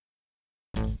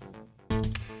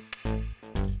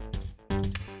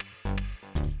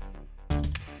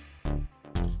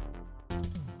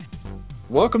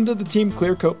Welcome to the Team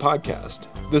Clearcoat Podcast.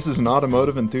 This is an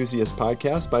automotive enthusiast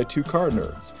podcast by two car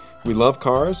nerds. We love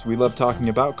cars, we love talking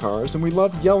about cars, and we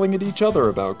love yelling at each other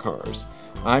about cars.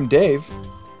 I'm Dave.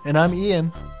 And I'm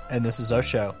Ian, and this is our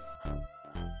show.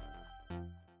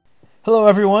 Hello,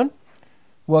 everyone.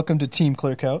 Welcome to Team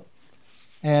Clearcoat.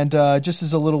 And just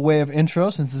as a little way of intro,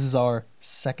 since this is our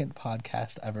second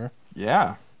podcast ever.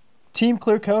 Yeah. Team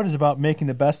Clearcoat is about making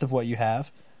the best of what you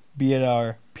have, be it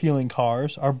our peeling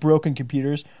cars, our broken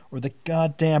computers, or the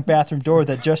goddamn bathroom door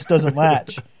that just doesn't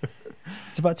latch.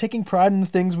 It's about taking pride in the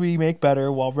things we make better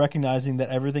while recognizing that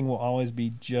everything will always be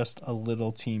just a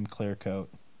little Team Clearcoat.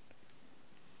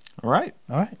 All right.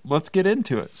 Let's get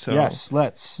into it. So yes,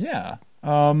 let's. Yeah.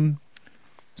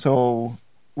 So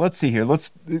let's see here.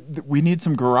 We need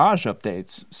some garage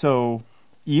updates. So,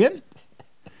 Ian?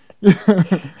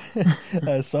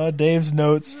 I saw Dave's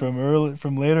notes from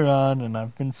later on, and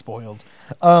I've been spoiled.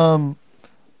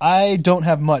 I don't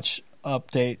have much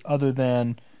update other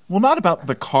than not about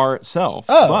the car itself,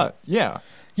 but yeah.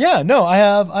 No, I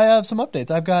have some updates.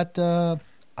 I've got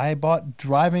I bought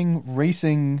driving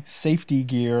racing safety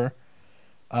gear.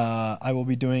 I will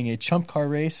be doing a chump car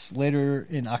race later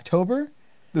in October.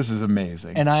 This is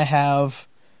amazing, and I have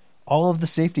all of the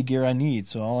safety gear I need.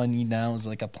 So all I need now is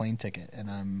like a plane ticket,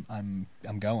 and I'm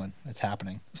going. It's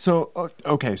happening. So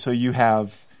okay, so you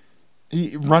have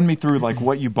run me through like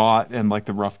what you bought and like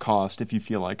the rough cost if you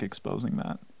feel like exposing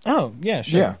that. Oh, yeah,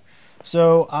 sure. Yeah.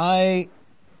 So I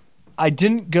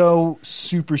didn't go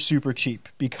super cheap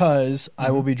because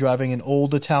I will be driving an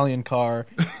old Italian car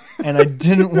and I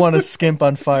didn't want to skimp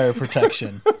on fire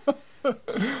protection.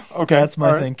 Okay. That's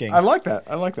my thinking. I like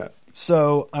that.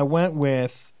 So I went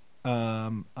with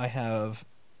I have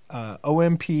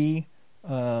OMP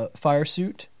fire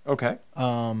suit. Okay.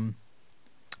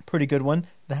 Pretty good one.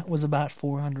 That was about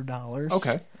 $400.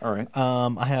 Okay. All right.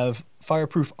 I have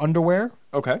Fireproof underwear.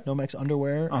 Okay. Nomex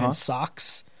underwear and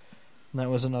socks. And that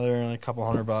was another couple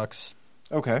 $100.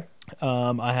 Okay.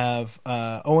 I have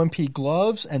OMP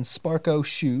gloves and Sparko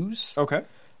shoes. Okay.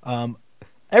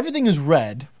 Everything is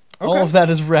red. Okay. All of that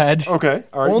is red. Okay.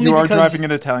 All right. You are driving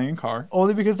an Italian car.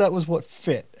 Only because that was what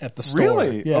fit at the store.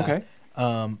 Really? Yeah. Okay.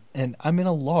 And I'm in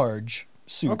a large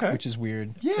suit, which is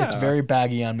weird. Yeah. It's very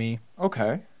baggy on me.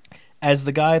 Okay. As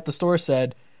the guy at the store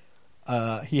said,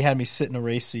 he had me sit in a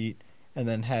race seat and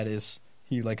then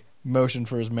he motioned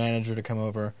for his manager to come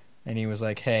over and he was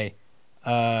like, "Hey,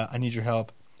 I need your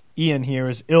help. Ian here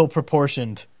is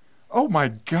ill-proportioned." Oh my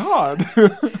God.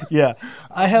 Yeah.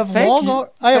 I have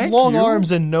long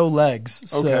arms and no legs.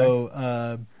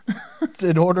 So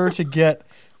in order to get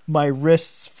my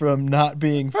wrists from not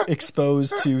being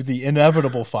exposed to the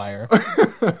inevitable fire,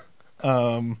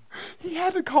 he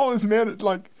had to call his man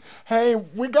like, "Hey,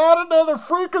 we got another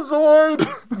freakazoid."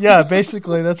 Yeah,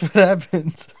 basically that's what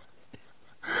happens.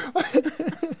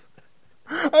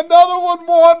 Another one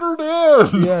wandered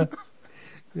in.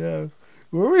 Yeah.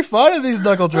 Where are we finding these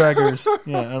knuckle draggers?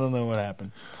 Yeah, I don't know what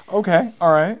happened. Okay,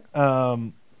 all right.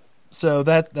 So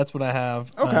that's what I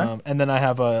have. Okay. And then I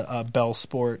have a Bell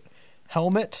Sport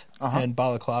helmet and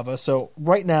balaclava. So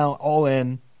right now, all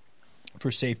in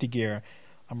for safety gear,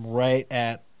 I'm right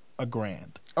at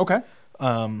 $1,000. Okay.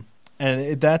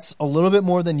 And that's a little bit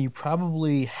more than you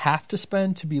probably have to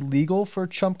spend to be legal for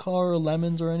Chump Car or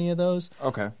Lemons or any of those.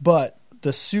 Okay. But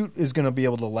the suit is going to be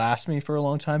able to last me for a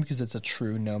long time because it's a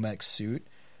true Nomex suit.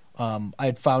 I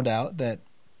had found out that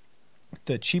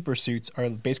the cheaper suits are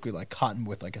basically like cotton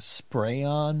with like a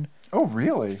spray-on. Oh,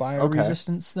 really? Fire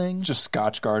resistance thing. Just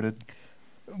Scotch guarded.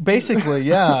 Basically,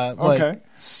 yeah. Okay. Like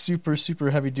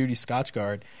super heavy duty Scotch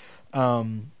guard.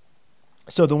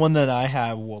 So the one that I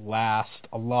have will last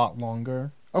a lot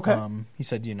longer. Okay. He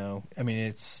said,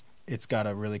 it's got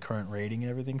a really current rating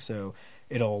and everything, so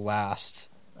it'll last.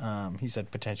 He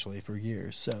said potentially for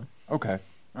years. So okay,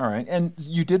 all right. And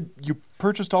you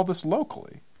purchased all this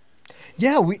locally?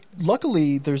 Yeah,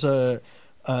 luckily there's a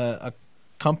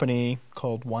company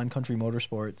called Wine Country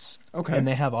Motorsports. Okay, and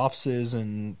they have offices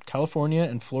in California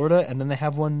and Florida, and then they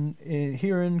have one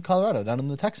here in Colorado, down in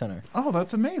the tech center. Oh,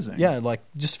 that's amazing. Yeah, like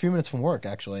just a few minutes from work,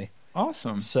 actually.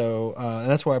 Awesome. So and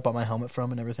that's where I bought my helmet from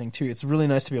and everything too. It's really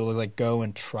nice to be able to like go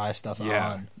and try stuff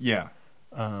on. Yeah.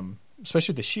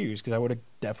 Especially the shoes, because I would have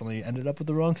definitely ended up with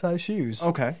the wrong size shoes.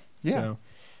 Okay. Yeah. So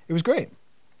it was great.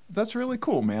 That's really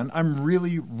cool, man. I'm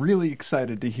really, really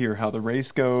excited to hear how the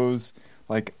race goes.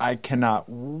 Like, I cannot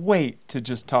wait to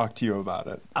just talk to you about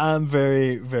it. I'm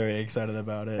very, very excited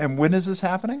about it. And when is this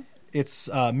happening? It's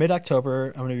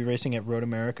mid-October. I'm going to be racing at Road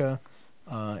America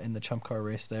in the Chump Car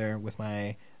race there with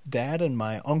my dad and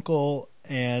my uncle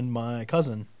and my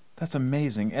cousin. That's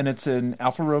amazing. And it's an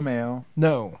Alfa Romeo.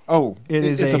 No. Oh,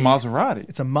 it's a Maserati.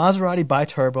 It's a Maserati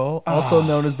biturbo, also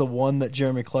known as the one that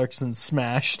Jeremy Clarkson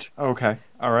smashed. Okay.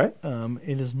 All right.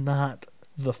 It is not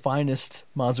the finest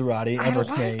Maserati ever made.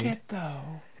 I like it, though.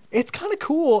 It's kind of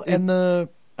cool. And I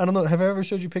don't know, have I ever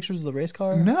showed you pictures of the race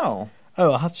car? No.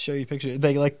 Oh, I'll have to show you pictures.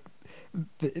 They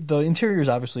the interior is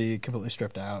obviously completely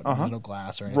stripped out. There's no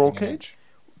glass or anything. Roll cage?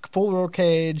 Full roll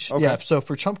cage. Okay. Yeah, so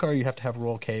for Chump Car, you have to have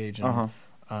roll cage and,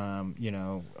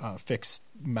 fixed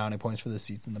mounting points for the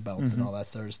seats and the belts and all that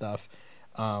sort of stuff.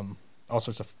 All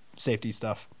sorts of safety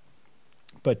stuff.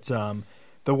 But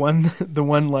the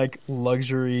one like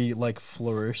luxury like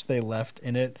flourish they left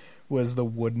in it was the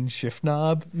wooden shift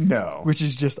knob. No. Which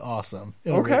is just awesome.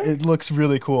 Okay. It looks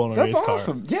really cool in a race car. That's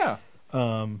awesome. Yeah.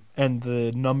 And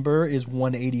the number is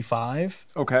 185.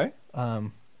 Okay.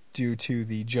 Due to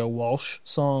the Joe Walsh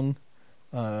song,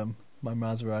 my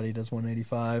Maserati does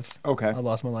 185. Okay. I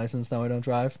lost my license. Now I don't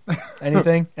drive.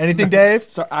 Anything? Anything, Dave?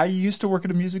 So I used to work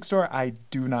at a music store. I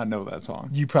do not know that song.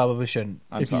 You probably shouldn't.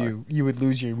 I'm sorry. You would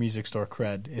lose your music store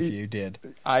cred if you did.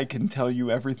 I can tell you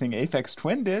everything Aphex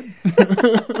Twin did.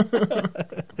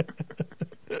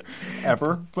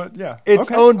 Ever, but yeah. It's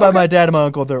owned by my dad and my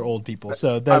uncle. They're old people,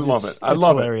 so I love it. I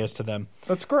love hilarious to them.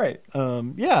 That's great.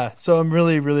 Yeah, so I'm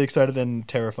really, really excited and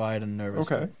terrified and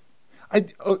nervous. Okay.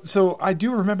 I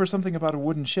do remember something about a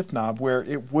wooden shift knob where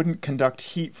it wouldn't conduct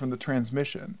heat from the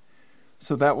transmission.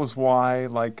 So that was why,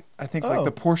 I think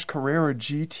the Porsche Carrera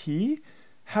GT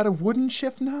had a wooden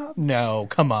shift knob. No,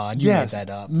 come on. You made that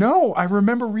up. No, I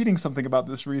remember reading something about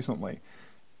this recently.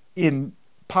 In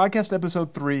podcast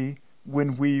episode 3,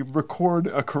 when we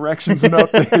record corrections and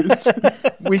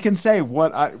updates, we can say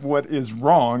what is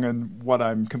wrong and what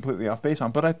I'm completely off base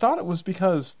on. But I thought it was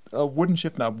because a wooden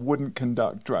shift knob wouldn't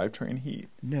conduct drivetrain heat.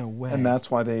 No way. And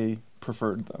that's why they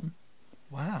preferred them.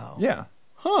 Wow. Yeah.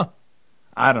 Huh.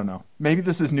 I don't know. Maybe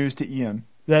this is news to Ian.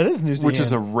 That is news to Ian. Which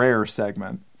is a rare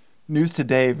segment. News to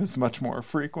Dave is much more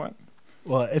frequent.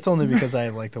 Well, it's only because I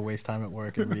like to waste time at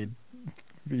work and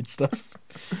read stuff.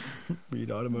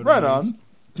 Read automotive Right news. On.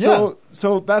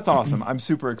 So that's awesome. I'm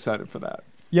super excited for that.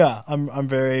 Yeah, I'm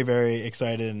very, very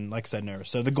excited and, like I said, nervous.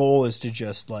 So the goal is to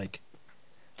just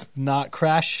not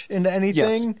crash into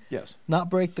anything. Yes. Not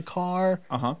break the car.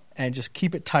 And just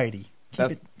keep it tidy.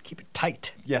 Keep it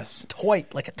tight. Yes.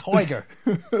 Tight like a tiger.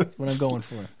 That's what I'm going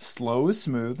for. Slow is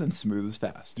smooth and smooth is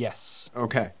fast. Yes.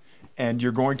 Okay. And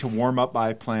you're going to warm up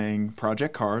by playing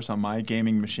Project Cars on my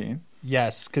gaming machine.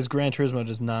 Yes, because Gran Turismo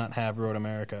does not have Road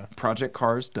America. Project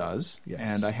Cars does. Yes.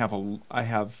 And I have a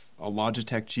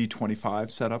Logitech G25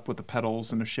 set up with the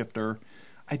pedals and a shifter.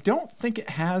 I don't think it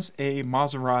has a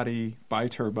Maserati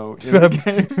biturbo in the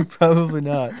game. Probably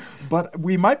not. But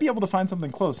we might be able to find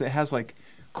something close. It has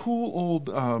cool old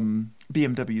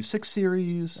BMW 6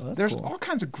 Series. Oh, There's cool. all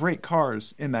kinds of great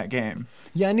cars in that game.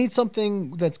 Yeah, I need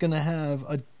something that's going to have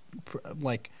a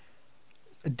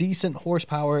decent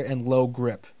horsepower and low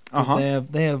grip.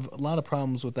 They have a lot of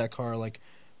problems with that car,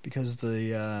 because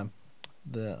the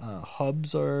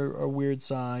hubs are weird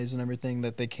size and everything,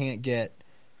 that they can't get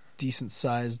decent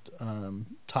sized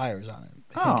tires on it.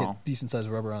 They can't get decent sized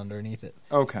rubber underneath it.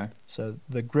 Okay. So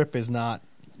the grip is not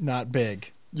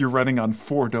big. You're running on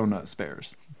 4 donut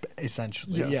spares.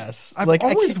 Essentially, yes. I've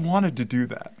always wanted to do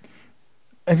that.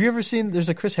 Have you ever seen? There's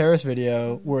a Chris Harris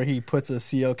video where he puts a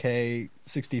CLK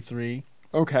 63.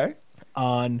 Okay.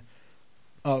 On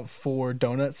 4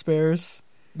 donut spares.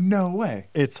 No way.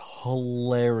 It's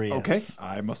hilarious. Okay.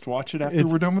 I must watch it after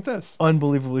we're done with this.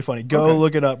 Unbelievably funny. Go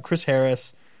look it up. Chris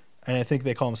Harris, and I think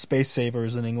they call them Space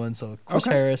Savers in England. So Chris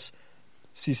Harris,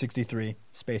 C63,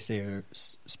 Space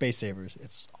Savers.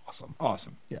 It's awesome.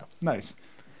 Awesome. Yeah. Nice.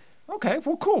 Okay.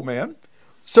 Well, cool, man.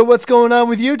 So what's going on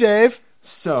with you, Dave?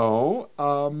 So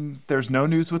there's no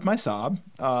news with my Saab,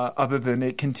 other than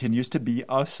it continues to be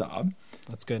a Saab.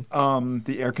 That's good.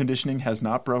 The air conditioning has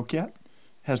not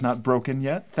broken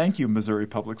yet. Thank you, Missouri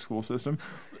Public School System.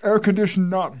 Air condition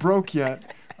not broke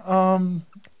yet.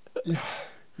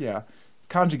 Yeah.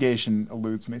 Conjugation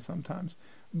eludes me sometimes,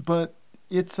 but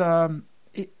it's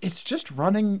just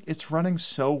running. It's running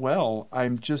so well.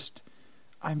 I'm just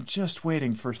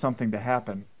waiting for something to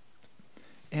happen,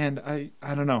 and I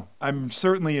don't know. I'm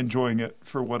certainly enjoying it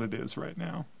for what it is right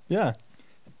now. Yeah.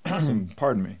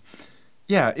 Pardon me.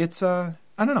 Yeah, it's I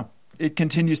don't know. It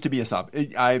continues to be a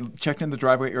Saab. I checked in the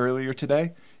driveway earlier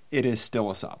today. It is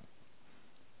still a Saab.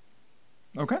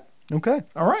 Okay.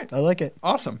 All right. I like it.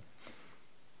 Awesome.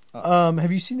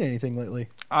 Have you seen anything lately?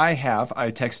 I have.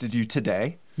 I texted you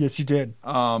today. Yes, you did.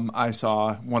 I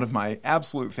saw one of my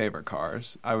absolute favorite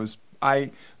cars. I was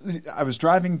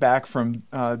driving back from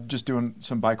just doing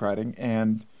some bike riding,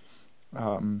 and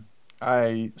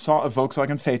I saw a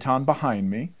Volkswagen Phaeton behind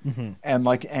me, and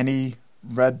like any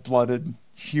red-blooded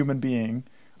human being,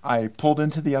 I pulled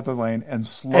into the other lane and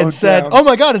slowed down. And said, "Oh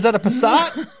my God, is that a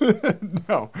Passat?"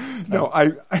 No.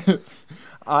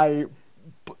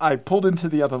 I pulled into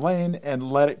the other lane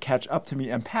and let it catch up to me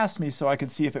and pass me so I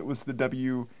could see if it was the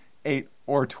W8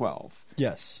 or 12.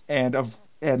 Yes. And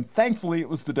thankfully it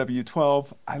was the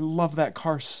W12. I love that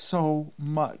car so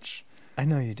much. I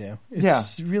know you do.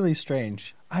 It's really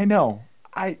strange. I know.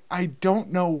 I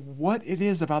don't know what it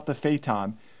is about the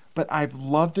Phaeton, but I've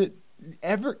loved it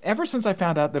ever since I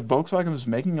found out that Volkswagen was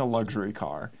making a luxury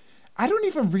car. I don't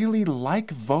even really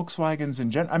like Volkswagens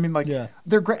in general. I mean, like,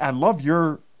 they're great. I love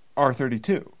your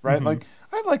R32, right? Like,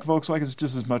 I like Volkswagens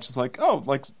just as much as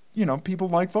people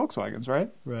like Volkswagens, right?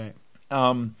 Right.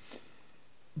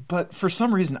 But for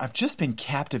some reason, I've just been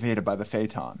captivated by the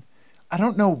Phaeton. I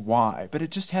don't know why, but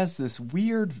it just has this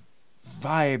weird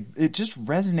vibe. It just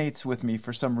resonates with me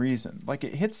for some reason. Like,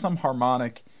 it hits some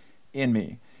harmonic in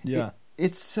me. Yeah.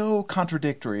 It's so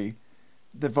contradictory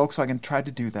that Volkswagen tried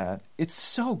to do that. It's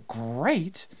so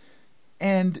great.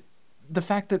 And the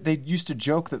fact that they used to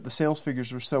joke that the sales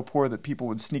figures were so poor that people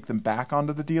would sneak them back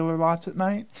onto the dealer lots at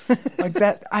night. Like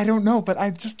that, I don't know, but I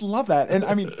just love that. And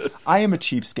I mean, I am a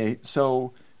cheapskate,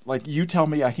 so like you tell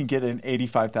me I can get an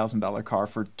 $85,000 car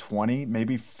for 20,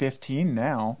 maybe 15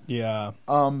 now. Yeah.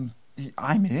 I'm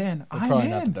in. Probably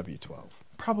not the W12.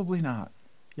 Probably not.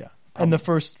 Yeah. And the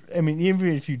first, I mean, even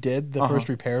if you did, the first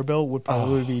repair bill would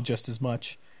probably be just as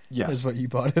much as what you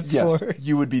bought it for.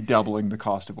 You would be doubling the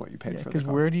cost of what you paid for the car. Because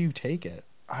where do you take it?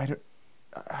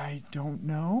 I don't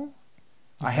know.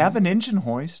 I have an engine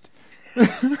hoist,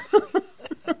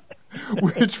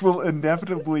 which will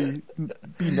inevitably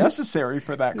be necessary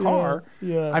for that car.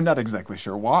 Yeah. I'm not exactly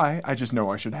sure why. I just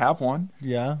know I should have one.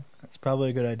 Yeah, that's probably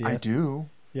a good idea. I do.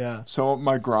 Yeah. So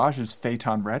my garage is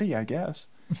Phaeton ready, I guess.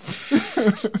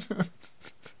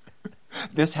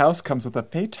 This house comes with a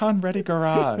Phaeton ready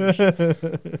garage.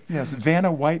 Yes, Vanna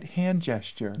White hand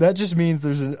gesture. That just means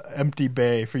there's an empty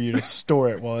bay for you to store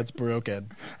it while it's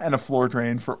broken. And a floor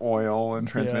drain for oil and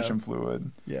transmission fluid.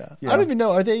 Yeah. I don't even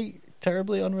know. Are they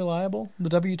terribly unreliable, the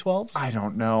W12s? I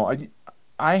don't know.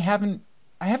 I haven't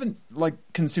like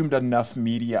consumed enough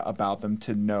media about them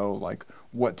to know like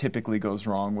what typically goes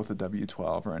wrong with a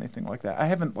W12 or anything like that. I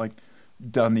haven't like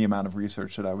done the amount of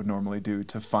research that I would normally do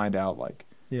to find out like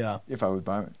if I would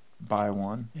buy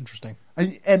one. Interesting.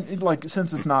 And like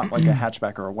since it's not like a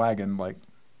hatchback or a wagon, like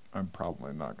I'm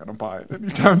probably not going to buy it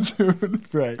anytime soon.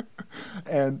 Right.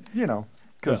 And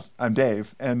because I'm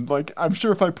Dave, and like I'm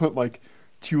sure if I put like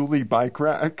Thule bike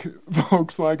rack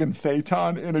Volkswagen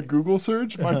Phaeton in a Google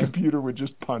search, my computer would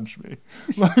just punch me.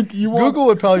 Like Google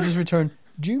would probably just return,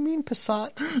 "Do you mean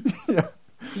Passat?" Yeah.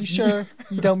 You sure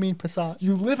you don't mean Passat?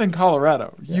 You live in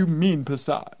Colorado. Yeah. You mean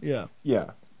Passat. Yeah.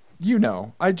 Yeah.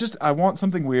 I want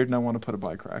something weird and I want to put a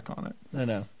bike rack on it. I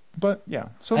know. But yeah.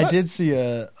 So I did see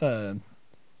a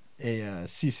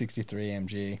C63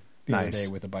 AMG the other day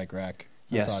with a bike rack.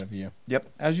 Yes. I thought of you.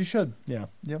 Yep. As you should. Yeah.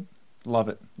 Yep. Love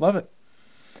it. Love it.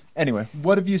 Anyway,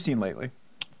 what have you seen lately?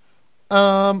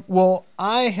 Well,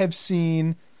 I have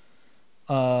seen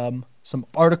some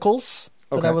articles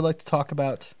that I would like to talk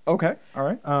about. Okay. All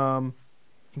right.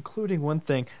 Including one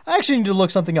thing. I actually need to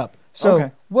look something up.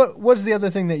 So what's the other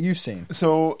thing that you've seen?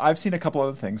 So I've seen a couple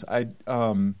other things.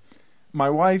 My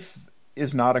wife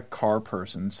is not a car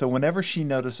person, so whenever she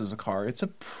notices a car, it's a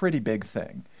pretty big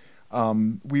thing.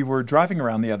 We were driving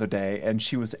around the other day, and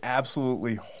she was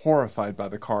absolutely horrified by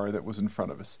the car that was in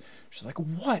front of us. She's like,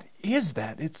 "What is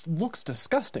that? It looks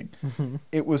disgusting."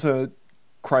 It was a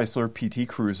Chrysler PT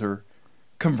Cruiser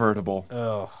convertible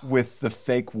with the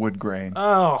fake wood grain.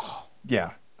 Oh.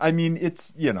 Yeah. I mean,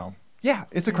 it's,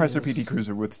 it's a Chrysler PT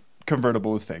Cruiser with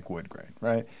convertible with fake wood grain,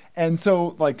 right? And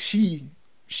so, like, she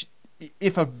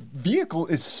if a vehicle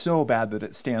is so bad that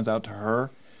it stands out to her,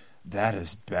 that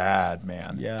is bad,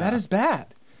 man. Yeah. That is bad.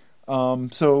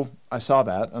 So I saw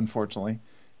that, unfortunately.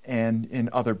 And in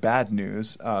other bad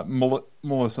news,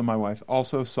 Melissa, my wife,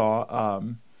 also saw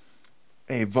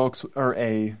a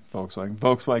Volkswagen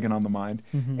on the mind,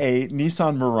 a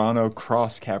Nissan Murano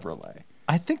Cross Cabriolet.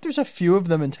 I think there's a few of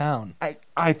them in town.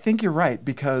 I think you're right,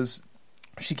 because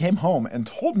she came home and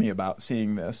told me about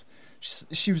seeing this.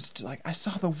 She was like, "I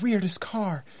saw the weirdest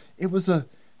car. It was a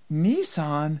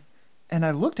Nissan, and I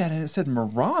looked at it and it said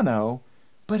Murano,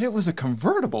 but it was a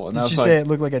convertible." And Did she say it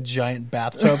looked like a giant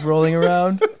bathtub rolling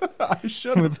around? I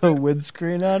should have. With a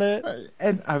windscreen on it?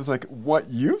 And I was like, "What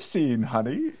you've seen,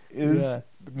 honey, is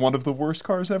one of the worst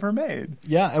cars ever made.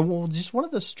 Yeah, and well, just one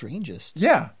of the strangest.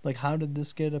 Yeah. Like, how did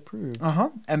this get approved?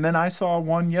 And then I saw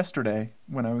one yesterday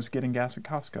when I was getting gas at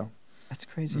Costco. That's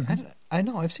crazy. I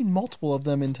know. I've seen multiple of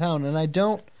them in town, and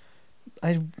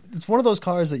it's one of those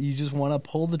cars that you just want to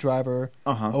pull the driver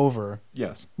over.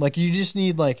 Yes. Like, you just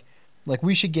need, like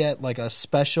we should get, like, a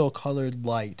special colored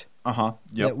light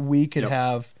that we could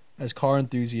have as car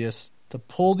enthusiasts to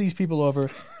pull these people over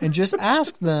and just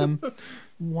ask them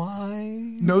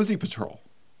why. Nosy Patrol.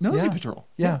 Patrol.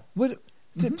 Yeah.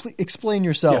 Please explain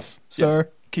yourself, sir. Yes.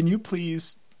 Can you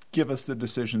please give us the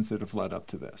decisions that have led up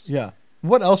to this? Yeah.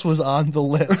 What else was on the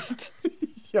list?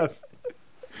 Yes.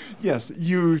 Yes.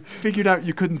 You figured out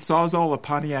you couldn't sawzall a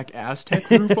Pontiac Aztec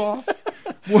roof off?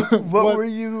 What were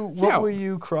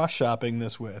you cross shopping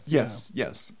this with? Yes.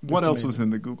 Yes. What else was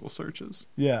in the Google searches?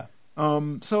 Yeah.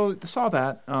 So saw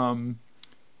that. And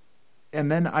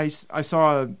then I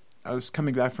was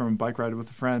coming back from a bike ride with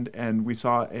a friend, and we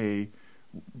saw a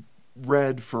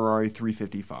red Ferrari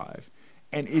 355,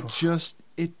 and it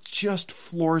just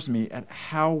floors me at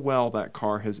how well that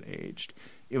car has aged.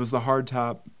 It was the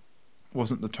hardtop,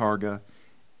 wasn't the Targa.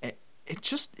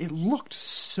 It looked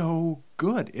so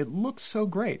good. It looked so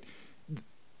great.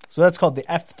 So that's called the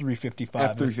F355.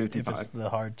 F355. If it's the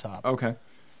hardtop. Okay.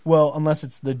 Well, unless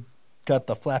it's got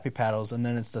the flappy paddles, and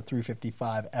then it's the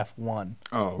 355 F1.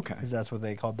 Oh, okay. Because that's what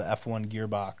they called the F1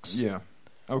 gearbox. Yeah.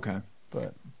 Okay.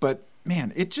 But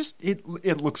man, it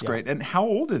looks great. And how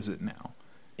old is it now?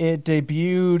 It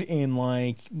debuted in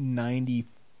like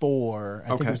 94. I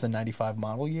think it was the 95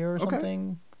 model year or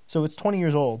something. So it's 20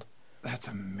 years old. That's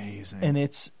amazing.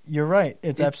 And you're right.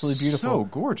 It's absolutely beautiful. So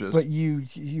gorgeous. But you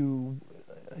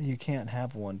can't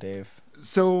have one, Dave.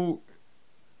 So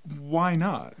why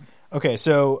not? Okay,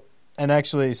 so I'm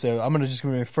going to just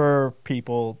refer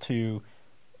people to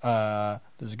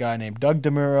there's a guy named Doug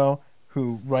DeMuro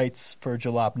who writes for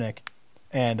Jalopnik,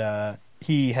 and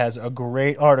he has a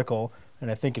great article,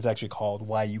 and I think it's actually called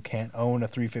Why You Can't Own a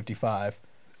 355.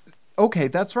 Okay,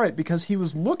 that's right, because he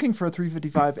was looking for a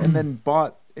 355 and then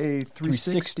bought a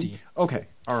 360. Okay,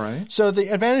 all right. So the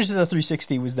advantage of the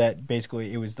 360 was that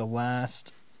basically it's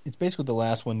basically the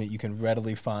last one that you can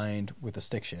readily find with a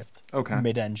stick shift. Okay.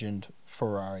 Mid-engined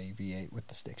Ferrari V8 with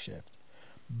the stick shift.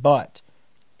 But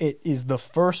it is the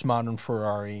first modern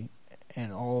Ferrari,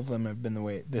 and all of them have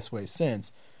been this way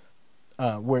since,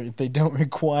 where they don't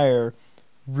require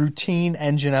routine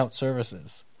engine-out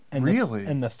services. And really?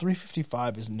 And the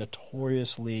 355 is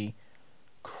notoriously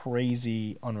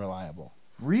crazy unreliable.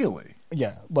 Really?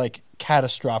 Yeah, like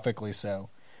catastrophically so.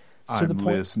 I'm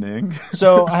listening.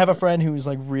 So I have a friend who was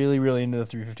like really, really into the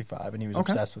 355, and he was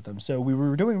obsessed with them. So we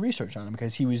were doing research on them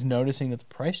because he was noticing that the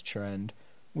price trend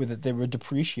with it, they were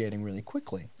depreciating really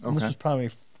quickly. And this was probably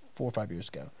 4 or 5 years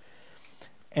ago.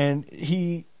 And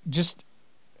he just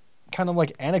kind of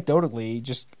like anecdotally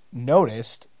just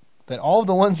noticed that all of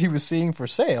the ones he was seeing for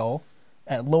sale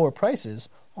at lower prices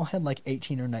all had like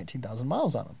 18 or 19,000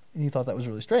 miles on them. And he thought that was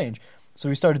really strange. So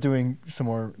he started doing some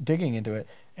more digging into it,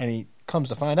 and he comes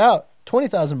to find out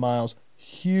 20,000 miles,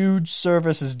 huge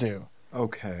service is due.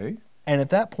 Okay. And at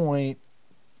that point,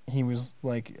 he was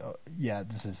like, yeah,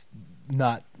 this is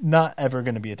not ever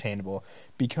going to be attainable,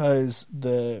 because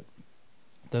the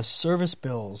service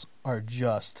bills are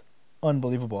just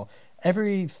unbelievable.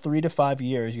 Every 3 to 5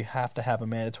 years, you have to have a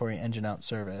mandatory engine out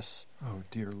service. Oh,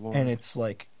 dear Lord. And it's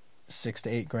like $6,000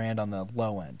 to $8,000 on the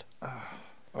low end.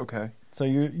 Okay. So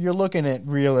you're looking at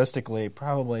realistically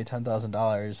probably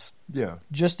 $10,000. Yeah.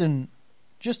 Just in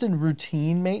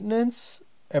routine maintenance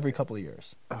every couple of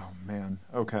years. Oh man.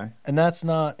 Okay. And that's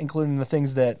not including the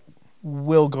things that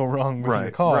will go wrong with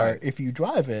your car if you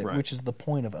drive it, which is the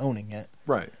point of owning it.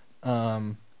 Right.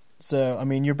 So I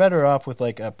mean, you're better off with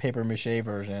like a paper mache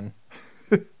version.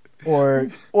 Or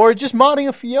just modding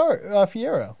a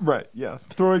Fiero. Right, yeah.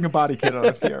 Throwing a body kit on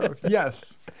a Fiero.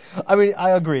 Yes. I mean, I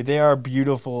agree. They are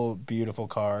beautiful, beautiful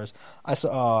cars. I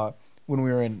saw when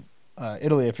we were in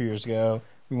Italy a few years ago,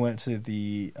 we went to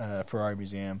the Ferrari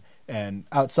Museum, and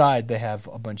outside they have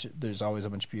there's always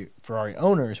a bunch of Ferrari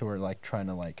owners who are like trying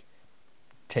to like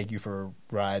take you for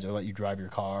rides or let you drive your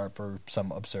car for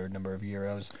some absurd number of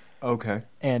euros. Okay.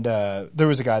 And there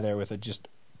was a guy there with a just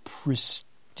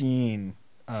pristine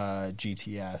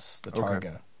GTS, the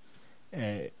Targa.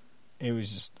 And it was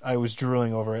just, I was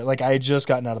drooling over it. Like, I had just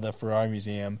gotten out of the Ferrari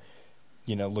Museum,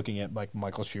 looking at like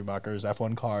Michael Schumacher's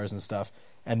F1 cars and stuff,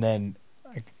 and then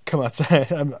I come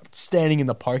outside, I'm standing in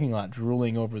the parking lot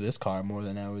drooling over this car more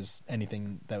than I was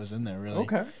anything that was in there, really.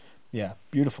 Okay. Yeah,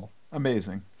 beautiful.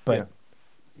 Amazing. But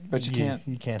but you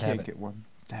can't have it. Get one.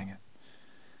 Dang it.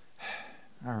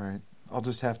 All right. I'll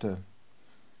just have to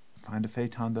Find a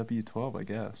Phaeton W12, I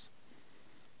guess.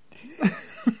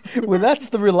 Well, that's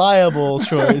the reliable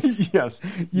choice. Yes.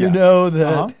 You know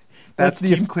that. Uh-huh. That's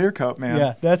the Team Clear Coat, man.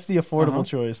 Yeah, that's the affordable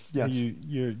choice. Yes.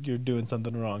 You're doing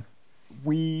something wrong.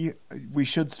 We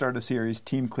should start a series,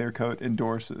 Team Clear Coat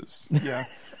endorses. Yeah.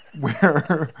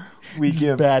 Where we Just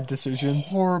give bad decisions.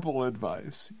 horrible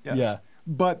advice. Yes. Yeah.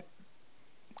 But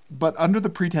under the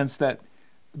pretense that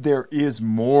there is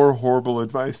more horrible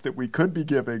advice that we could be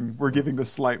giving, we're giving the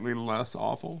slightly less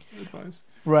awful advice.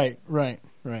 Right.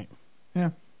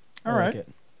 Yeah. All I right. like it.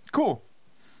 Cool.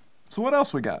 So what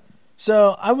else we got?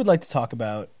 So I would like to talk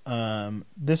about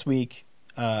this week.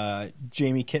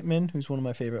 Jamie Kitman, who's one of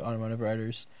my favorite automotive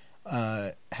writers,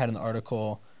 had an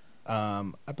article.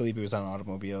 I believe it was on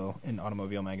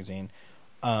Automobile Magazine,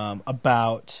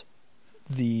 about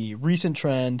the recent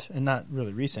trend, and not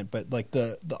really recent, but like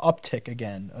the uptick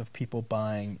again of people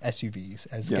buying SUVs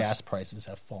as gas prices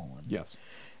have fallen. Yes.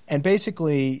 And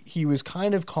basically, he was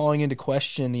kind of calling into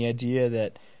question the idea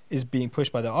that is being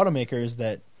pushed by the automakers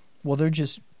that, well, they're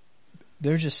just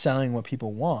selling what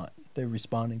people want. They're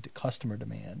responding to customer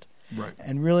demand. Right.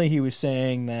 And really, he was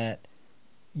saying that,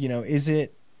 is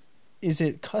it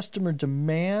customer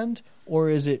demand or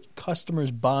is it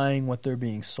customers buying what they're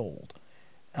being sold?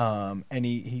 And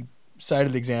he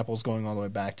cited examples going all the way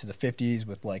back to the 50s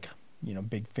with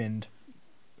big finned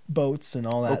boats and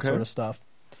all that sort of stuff.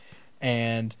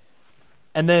 And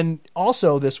then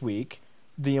also this week,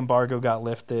 the embargo got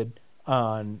lifted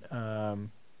on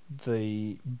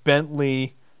the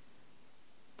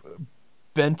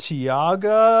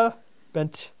Bentiaga.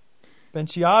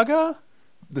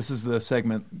 This is the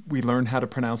segment we learn how to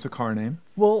pronounce a car name.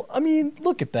 Well, I mean,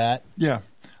 look at that. Yeah.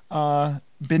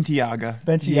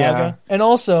 Bentiaga. Yeah. And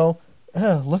also,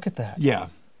 look at that. Yeah.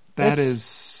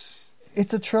 It's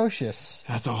atrocious.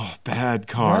 That's a bad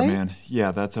car, right? Man.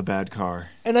 Yeah, that's a bad car.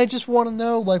 And I just want to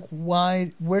know, how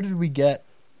did we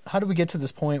get to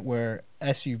this point where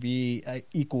SUV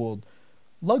equaled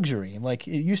luxury? Like,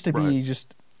 it used to be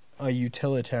just a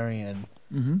utilitarian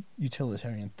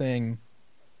thing.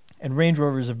 And Range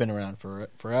Rovers have been around for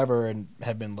forever and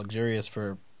have been luxurious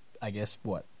for, I guess,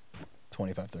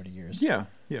 25, 30 years. Yeah.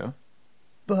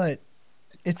 But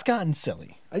it's gotten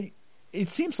silly. It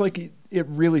seems like it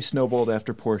really snowballed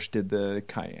after Porsche did the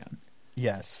Cayenne.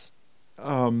 Yes.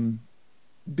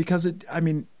 Because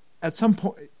at some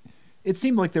point, it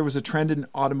seemed like there was a trend in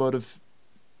automotive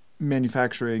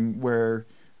manufacturing where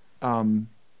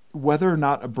whether or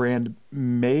not a brand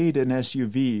made an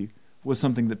SUV was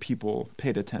something that people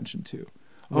paid attention to.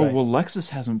 Right. Oh, well, Lexus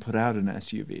hasn't put out an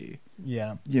SUV.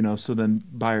 Yeah. So then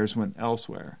buyers went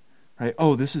elsewhere. Right?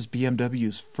 Oh, this is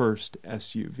BMW's first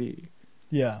SUV.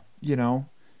 Yeah.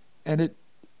 And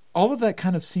all of that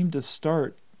kind of seemed to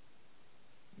start,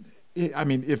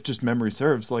 if just memory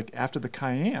serves, like after the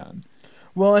Cayenne.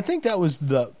 Well, I think that was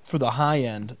for the high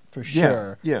end for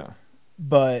sure. Yeah.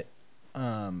 But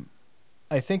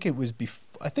I think it was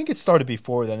I think it started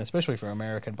before then, especially for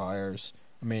American buyers.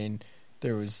 I mean,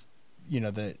 there was,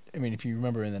 if you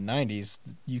remember in the 90s,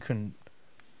 you couldn't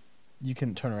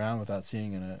turn around without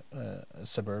seeing a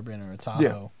Suburban or a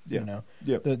Tahoe. Yeah.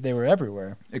 They were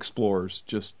everywhere. Explorers,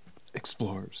 just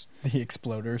explorers. The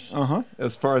Exploders.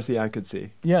 As far as the eye could see.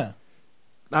 Yeah.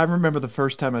 I remember the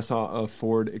first time I saw a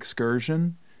Ford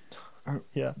Excursion.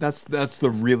 Yeah. That's the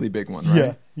really big one,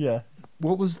 right? Yeah.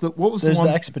 What was the There's one?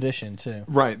 the Expedition too.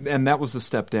 Right, and that was the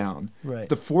step down. Right.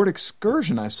 The Ford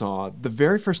Excursion I saw, the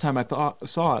very first time I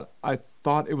saw it, I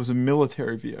thought it was a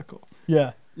military vehicle.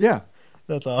 Yeah. Yeah.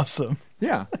 That's awesome.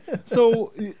 Yeah.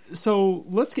 So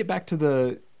let's get back to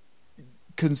the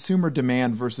consumer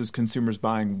demand versus consumers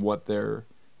buying what they're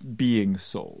being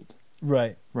sold.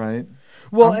 Right. Right?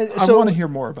 Well, I want to hear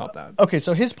more about that. Okay,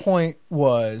 so his point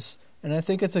was, and I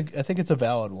think it's a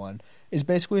valid one, is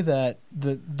basically that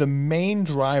the main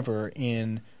driver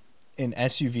in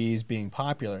SUVs being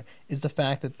popular is the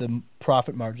fact that the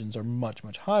profit margins are much,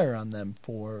 much higher on them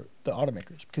for the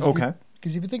automakers.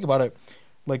 Because if you think about it,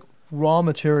 like raw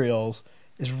materials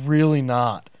is really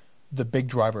not the big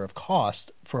driver of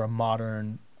cost for a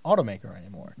modern automaker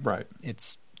anymore. Right.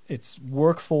 It's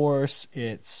workforce,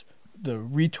 it's the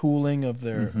retooling of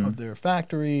their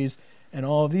factories and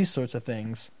all of these sorts of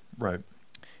things. Right.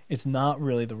 It's not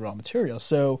really the raw material.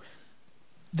 So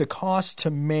the cost to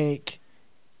make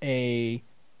a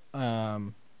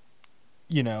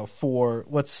for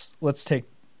let's take,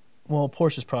 well,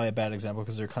 Porsche's probably a bad example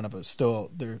because they're kind of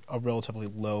they're a relatively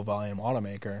low volume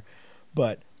automaker,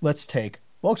 but let's take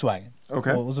Volkswagen.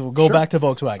 Okay. We'll go back to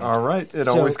Volkswagen. All right. It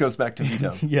always goes back to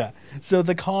Vito. Yeah. So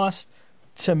the cost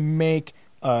to make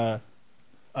a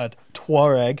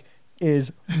Touareg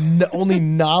is only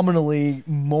nominally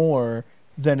more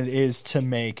than it is to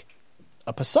make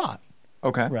a Passat.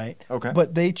 Okay. Right? Okay.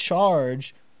 But they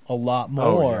charge a lot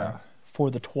more for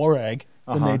the Touareg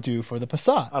than they do for the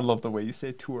Passat. I love the way you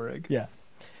say Touareg. Yeah.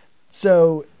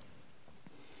 So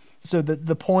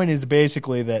the point is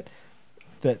basically that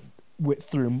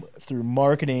through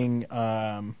marketing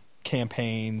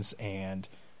campaigns and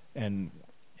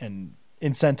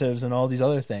incentives and all these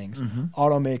other things,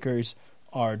 automakers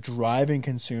are driving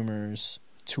consumers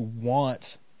to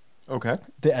want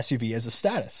the SUV as a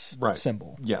status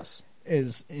symbol. Yes.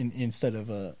 Instead of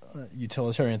a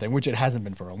utilitarian thing, which it hasn't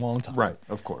been for a long time. Right,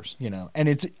 of course.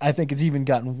 And I think it's even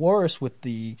gotten worse with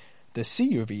the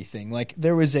CUV thing. Like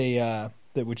there was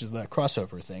which is the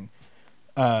crossover thing.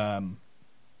 I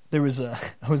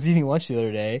was eating lunch the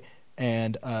other day,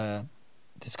 and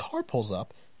this car pulls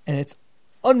up, and it's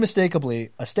unmistakably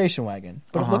a station wagon,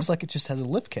 but it looks like it just has a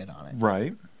lift kit on it.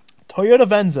 Right. Toyota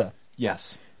Venza.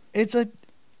 Yes. It's an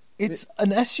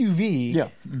SUV. Yeah.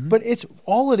 But it's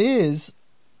all it is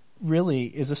really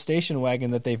is a station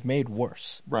wagon that they've made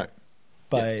worse. Right.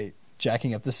 By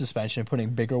jacking up the suspension and putting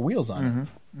bigger wheels on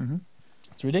it.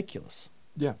 It's ridiculous.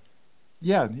 Yeah.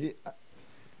 Yeah.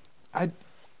 I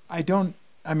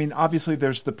mean, obviously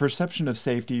there's the perception of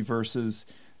safety versus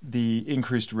the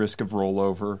increased risk of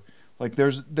rollover. Like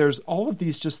there's all of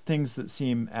these just things that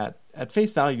seem at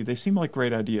face value, they seem like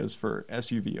great ideas for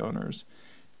SUV owners.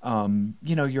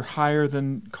 You're higher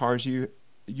than cars you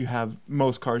have,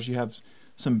 most cars you have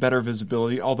some better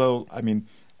visibility. Although, I mean,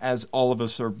 as all of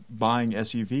us are buying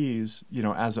SUVs,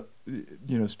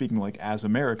 speaking like as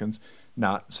Americans,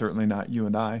 certainly not you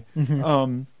and I,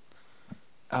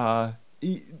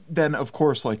 then of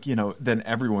course, then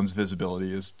everyone's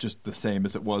visibility is just the same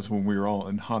as it was when we were all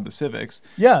in Honda Civics.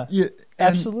 Yeah,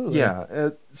 absolutely. Yeah.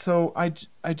 So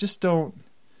I just don't.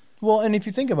 Well, and if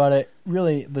you think about it,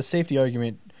 really, the safety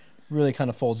argument really kind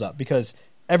of folds up because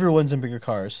everyone's in bigger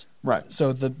cars. Right.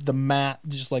 So the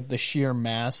just like the sheer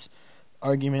mass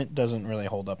argument doesn't really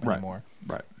hold up anymore.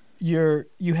 Right. You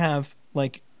have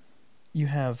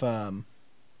an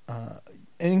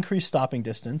increased stopping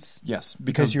distance. Yes,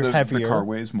 because you're heavier. The car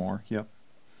weighs more. Yep.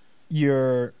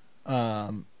 You're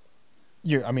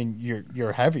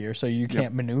heavier, so you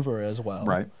can't maneuver as well.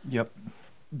 Right. Yep.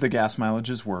 The gas mileage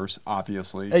is worse,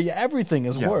 obviously. Everything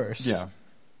is worse. Yeah.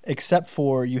 Except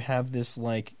for you have this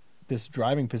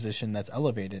driving position that's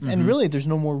elevated, and really, there's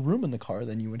no more room in the car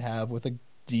than you would have with a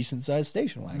decent sized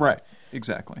station wagon. Right.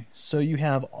 Exactly. So you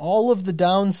have all of the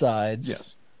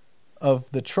downsides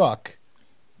of the truck.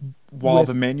 While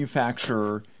the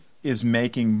manufacturer is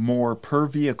making more per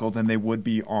vehicle than they would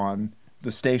be on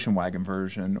the station wagon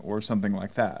version or something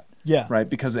like that. Yeah. Right?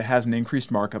 Because it has an increased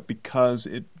markup because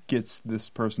it gets this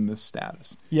person this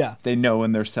status. Yeah. They know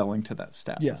and they're selling to that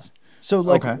status. Yeah. So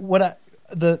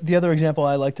the other example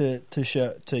I like to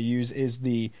use is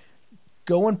the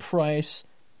go and price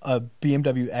a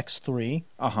BMW X3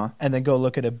 and then go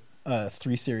look at a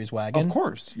 3 Series wagon. Of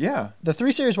course, yeah. The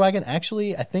 3 Series wagon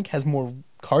actually, I think, has more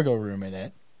cargo room in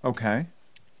it. Okay.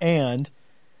 And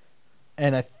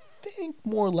I think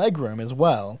more leg room as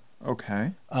well.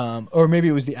 Okay. Or maybe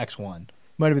it was the X1.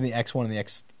 Might have been the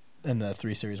X1 and the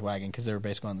 3 Series wagon because they were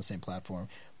basically on the same platform.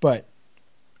 But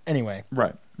anyway.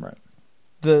 Right.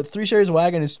 The 3 Series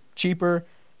wagon is cheaper,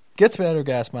 gets better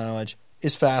gas mileage,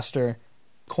 is faster,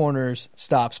 corners,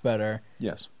 stops better.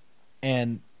 Yes.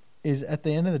 And is at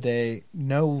the end of the day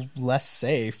no less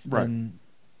safe than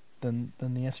the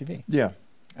SUV. Yeah.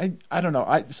 I don't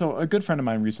know. So a good friend of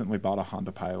mine recently bought a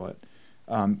Honda Pilot.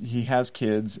 He has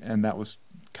kids, and that was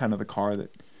kind of the car that,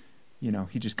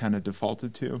 he just kind of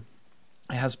defaulted to.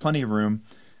 It has plenty of room.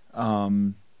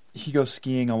 He goes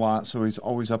skiing a lot, so he's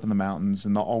always up in the mountains,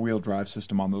 and the all-wheel drive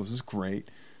system on those is great.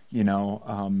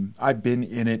 I've been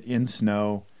in it in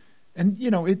snow, and,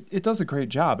 it does a great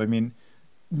job. I mean,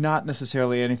 not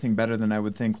necessarily anything better than I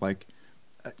would think,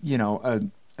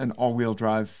 an all-wheel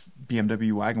drive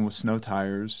BMW wagon with snow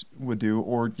tires would do,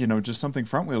 or, just something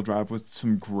front-wheel drive with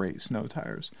some great snow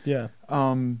tires. Yeah.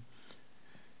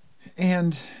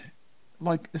 And,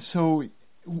 so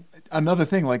another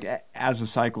thing, as a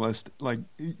cyclist,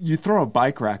 you throw a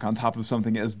bike rack on top of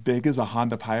something as big as a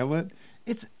Honda Pilot,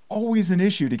 it's always an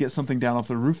issue to get something down off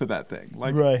the roof of that thing.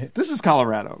 Right. This is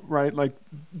Colorado, right?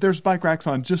 There's bike racks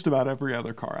on just about every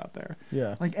other car out there.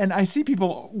 Yeah. And I see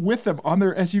people with them on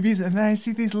their SUVs, and then I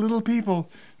see these little people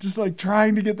just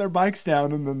trying to get their bikes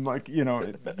down, and then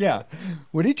yeah.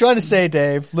 What are you trying to say,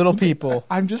 Dave? Little people.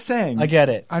 I'm just saying. I get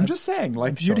it. I'm just saying,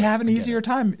 you'd have an easier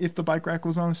time if the bike rack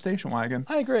was on a station wagon.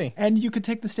 I agree. And you could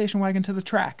take the station wagon to the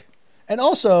track. And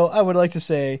also, I would like to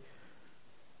say,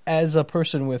 as a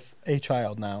person with a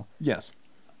child now, Yes.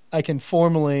 I can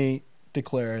formally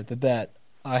declare that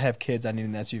I have kids, I need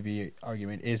an SUV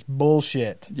argument is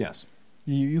bullshit. Yes.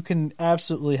 You can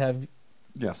absolutely have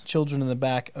Yes. children in the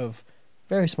back of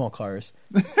very small cars.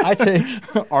 I take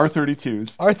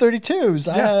R32s. R32s.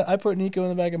 Yeah. I put Nico in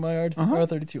the back of my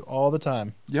R32 all the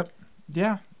time. Yep.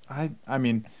 Yeah. I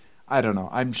mean, I don't know.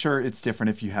 I'm sure it's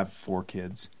different if you have 4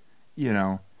 kids, you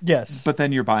know. Yes. But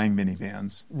then you're buying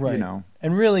minivans, right. you know.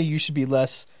 And really, you should be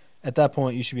less, at that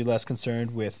point, you should be less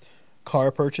concerned with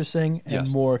car purchasing and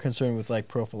Yes. more concerned with like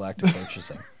prophylactic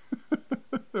purchasing.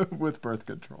 With birth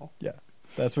control. Yeah.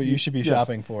 That's what you should be Yes.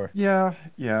 shopping for. Yeah.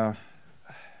 Yeah.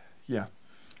 Yeah.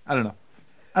 I don't know.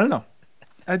 I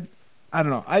don't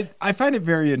know. I find it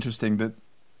very interesting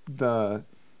that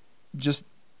just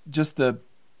the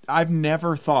I've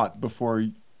never thought before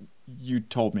you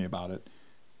told me about it,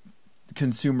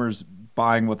 consumers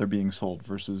buying what they're being sold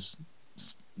versus,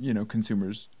 you know,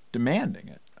 consumers demanding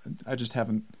it. I just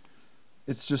haven't.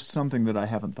 It's just something that I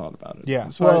haven't thought about it. Yeah.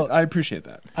 So Well, I appreciate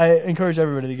that. I encourage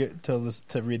everybody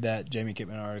to read that Jamie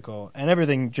Kitman article and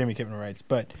everything Jamie Kitman writes,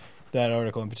 but that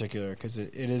article in particular because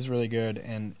it is really good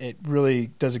and it really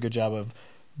does a good job of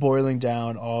boiling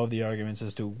down all of the arguments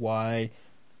as to why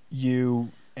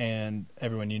you and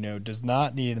everyone you know does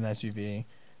not need an SUV.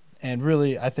 And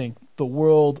really, I think the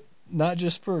world, not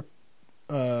just for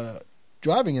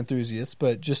driving enthusiasts,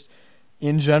 but just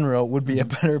in general, would be a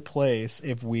better place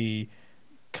if we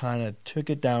kind of took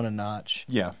it down a notch.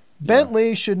 Yeah.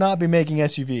 Bentley should not be making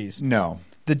SUVs. No.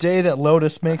 The day that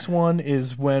Lotus makes one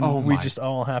is when we my. just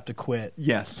all have to quit.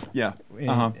 Yes. Yeah.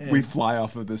 And- We fly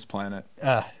off of this planet.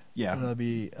 Yeah. It'll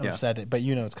be upset, but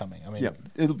you know it's coming. I mean, Yeah,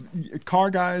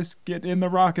 car guys, get in the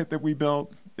rocket that we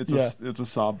built. It's a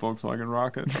Saab Volkswagen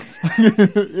rocket.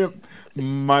 It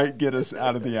might get us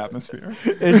out of the atmosphere.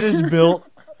 it's just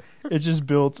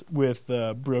built with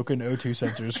broken O2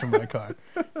 sensors from my car.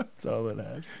 That's all it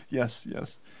has. Yes,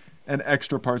 and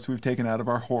extra parts we've taken out of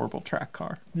our horrible track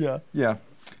car. Yeah. Yeah.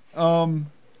 All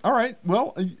right.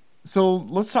 Well, so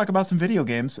let's talk about some video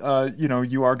games. You know,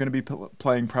 you are going to be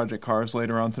playing Project Cars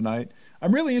later on tonight.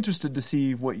 I'm really interested to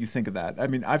see what you think of that. I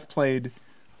mean, I play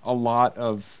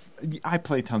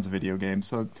tons of video games,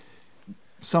 so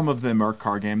some of them are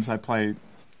car games. I play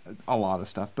a lot of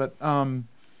stuff, but I'm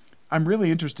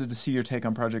really interested to see your take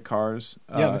on Project Cars.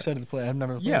 Yeah, I'm excited to play. I've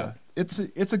never played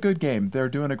it. It's a good game. They're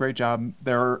doing a great job.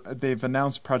 They've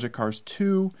announced Project Cars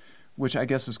 2, which I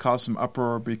guess has caused some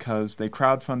uproar because they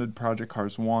crowdfunded Project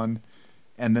Cars 1,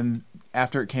 and then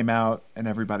after it came out and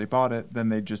everybody bought it, then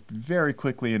they just very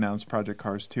quickly announced Project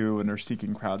Cars 2 and are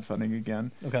seeking crowdfunding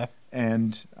again. Okay.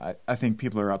 And I think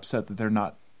people are upset that they're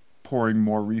not pouring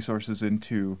more resources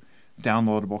into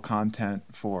downloadable content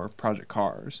for Project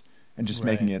Cars and just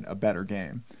making it a better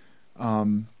game.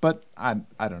 But I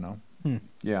don't know.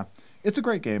 Yeah. It's a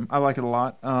great game. I like it a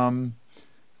lot.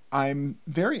 I'm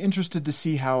very interested to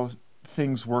see how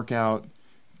things work out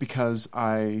because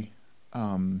I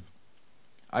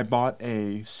bought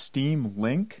a Steam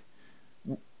Link,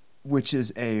 which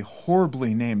is a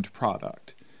horribly named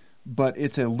product, but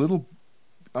it's a little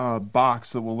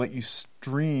box that will let you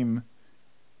stream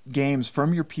games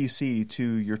from your PC to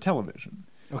your television.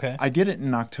 Okay. I get it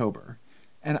in October,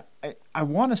 and I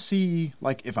want to see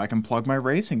like if I can plug my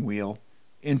racing wheel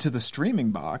into the streaming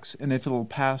box and if it'll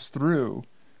pass through,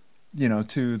 you know,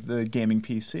 to the gaming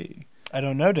PC. I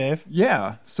don't know, Dave.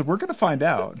 Yeah, so we're going to find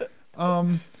out.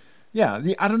 I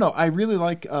don't know. I really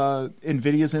like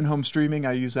NVIDIA's in-home streaming.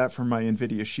 I use that for my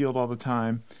NVIDIA Shield all the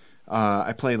time.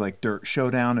 I play like Dirt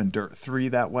Showdown and Dirt 3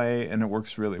 that way, and it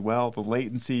works really well. The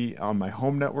latency on my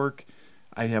home network,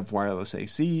 I have wireless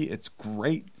AC. It's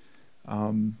great.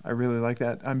 I really like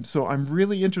that. I'm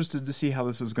really interested to see how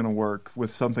this is going to work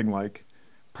with something like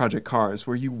Project Cars,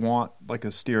 where you want like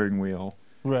a steering wheel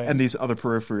and these other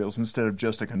peripherals instead of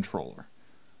just a controller.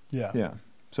 Yeah. Yeah.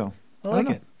 So I like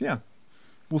it. Yeah.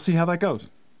 We'll see how that goes.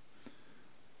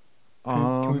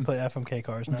 Can we play FMK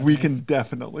Cars now? We can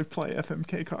definitely play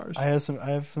FMK Cars. I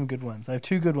have some good ones. I have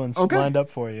 2 good ones lined up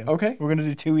for you. Okay. We're gonna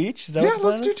do 2 each. Is that what the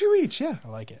plan let's do 2 each. Yeah. I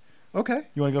like it. Okay.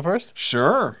 You want to go first?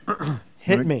 Sure.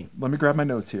 Hit me. Let me grab my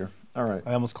notes here. All right.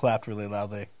 I almost clapped really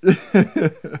loudly.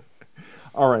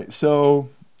 All right. So,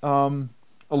 a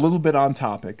little bit on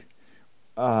topic.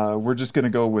 We're just going to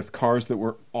go with cars that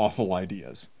were awful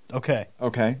ideas. Okay.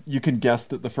 Okay. You can guess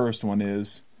that the first one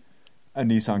is a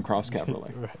Nissan Cross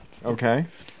Cabriolet. Right. Okay.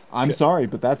 I'm sorry,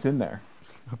 but that's in there.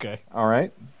 Okay. All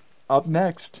right. Up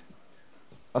next,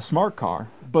 a smart car,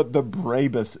 but the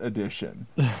Brabus edition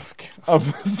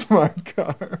of a smart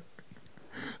car.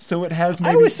 So it has I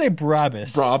maybe... always say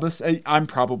Brabus. Brabus. I'm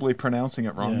probably pronouncing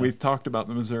it wrong. Yeah. We've talked about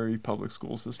the Missouri public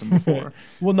school system before.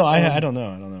 Well, no, I don't know.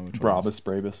 I don't know which one.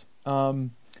 Brabus.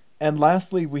 And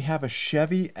lastly, we have a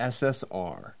Chevy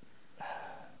SSR,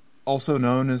 also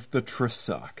known as the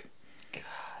Truck.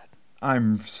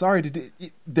 I'm sorry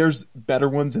there's better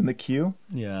ones in the queue.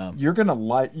 Yeah. You're going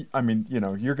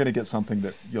to you're going to get something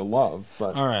that you'll love,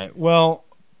 but all right. Well,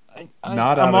 I'm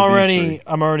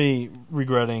already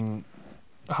regretting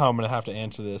how I'm going to have to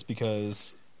answer this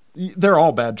because they're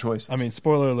all bad choices. I mean,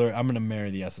 spoiler alert, I'm going to marry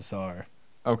the SSR.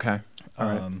 Okay. All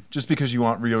right. Just because you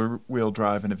want rear wheel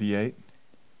drive and a V8?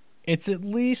 It's at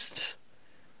least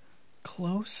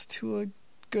close to a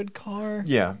good car.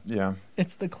 Yeah.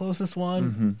 It's the closest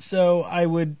one. Mm-hmm. So I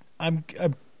would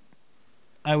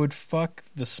fuck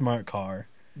the smart car.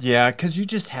 Yeah, because you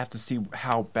just have to see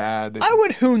how bad. I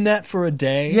would hoon that for a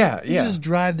day. Yeah. You just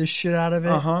drive the shit out of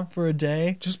it for a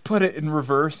day. Just put it in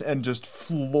reverse and just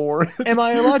floor it. Am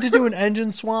I allowed to do an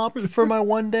engine swap for my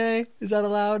one day? Is that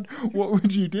allowed? What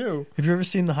would you do? Have you ever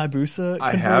seen the Hayabusa conversions?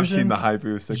 I have seen the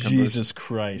Hayabusa conversions. Jesus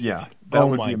Christ. Yeah. That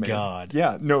would be amazing. God.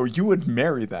 Yeah. No, you would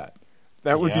marry that.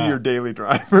 That would be your daily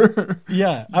driver.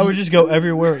 Yeah. I would just go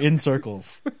everywhere in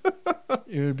circles.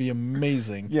 It would be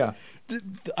amazing. Yeah.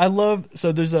 I love...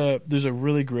 So there's a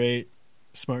really great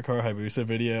smart car Hayabusa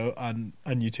video on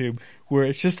YouTube where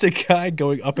it's just a guy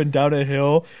going up and down a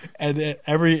hill, and at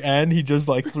every end he does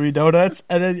like 3 donuts,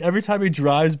 and then every time he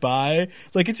drives by,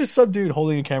 like it's just some dude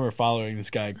holding a camera following this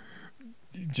guy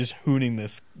just hooning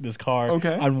this car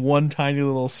on one tiny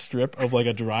little strip of like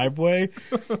a driveway.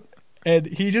 And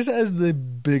he just has the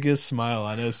biggest smile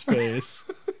on his face.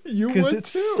 You would because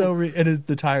it's too. so and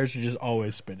the tires are just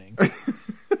always spinning.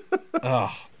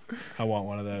 Oh, I want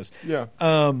one of those. Yeah.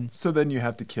 So then you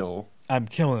have to kill. I'm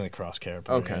killing the crosscarrier.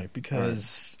 Okay.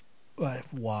 Because why?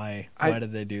 Why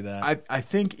did they do that? I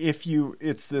think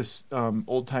it's this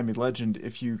old timey legend.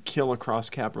 If you kill a cross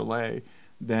cabriolet,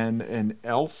 then an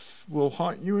elf will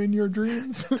haunt you in your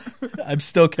dreams. I'm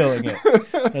still killing it.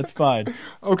 That's fine.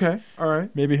 Okay. All right.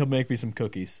 Maybe he'll make me some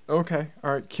cookies. Okay.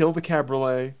 All right. Kill the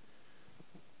cabriolet.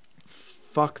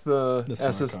 Fuck the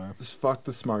smart car. Fuck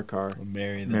the smart car.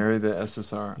 Marry the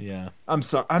SSR. Yeah.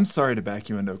 I'm sorry to back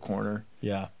you into a corner.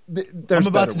 Yeah. I'm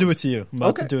about to do it to you. I'm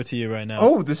about to do it to you right now.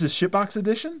 Oh, this is Shitbox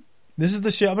Edition? This is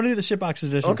the shit. I'm going to do the Shitbox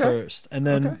Edition first. And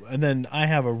then I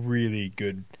have a really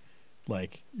good,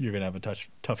 like, you're going to have a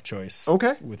tough choice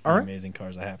with the amazing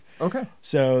cars I have. Okay.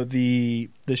 So the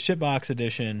Shitbox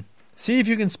Edition, see if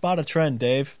you can spot a trend,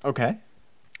 Dave. Okay.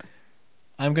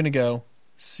 I'm going to go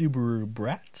Subaru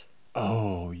Brat.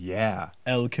 Oh, yeah.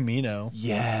 El Camino.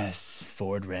 Yes.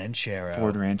 Ford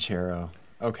Ranchero.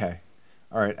 Okay.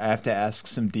 All right. I have to ask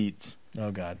some deets.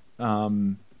 Oh, God.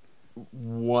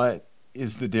 What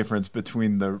is the difference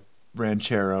between the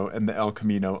Ranchero and the El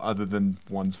Camino other than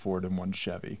one's Ford and one's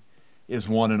Chevy? Is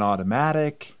one an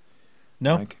automatic?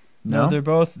 No. No, they're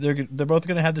both going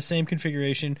to have the same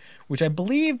configuration, which I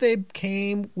believe they both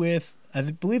came with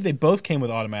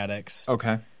automatics.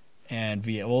 Okay. And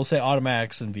V8. We'll say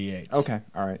automatics and V8s. Okay.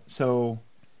 All right. So,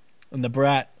 and the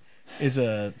Brat is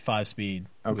a 5-speed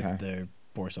with their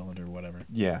 4-cylinder or whatever.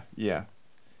 Yeah.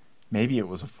 Maybe it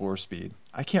was a 4-speed.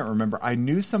 I can't remember. I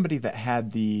knew somebody that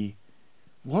had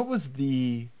what was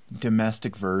the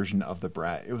domestic version of the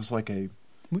Brat? It was like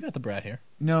we got the Brat here.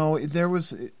 No, there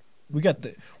was. We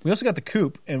also got the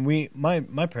coupe, and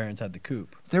my parents had the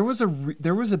coupe. There was a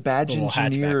badge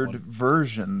engineered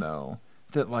version though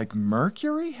that like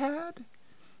Mercury had,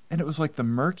 and it was like the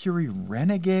Mercury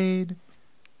Renegade,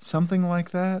 something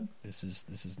like that. This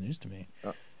is news to me.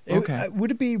 Okay,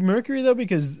 would it be Mercury though?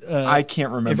 Because I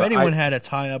can't remember. If anyone had a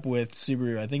tie up with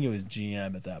Subaru, I think it was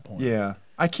GM at that point. Yeah,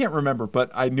 I can't remember,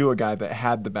 but I knew a guy that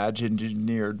had the badge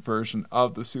engineered version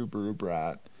of the Subaru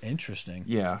Brat. Interesting.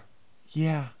 Yeah.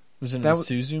 Was it a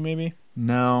Isuzu maybe?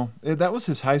 No, that was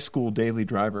his high school daily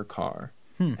driver car,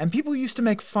 and people used to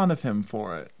make fun of him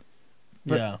for it.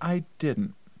 But I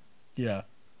didn't. Yeah.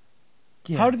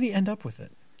 How did he end up with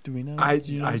it? Do we know? I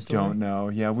don't know.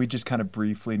 Yeah, we just kind of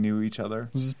briefly knew each other.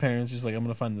 Was his parents just like, I'm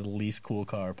going to find the least cool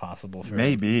car possible for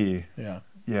Maybe. him?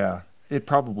 Yeah. It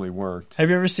probably worked. Have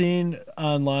you ever seen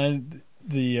online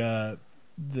the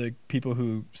people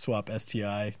who swap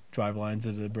STI drivelines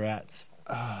into the Brats?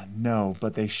 No,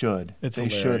 but they should. They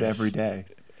should every day.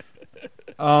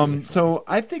 Really so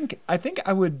I think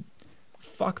I would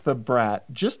fuck the Brat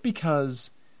just because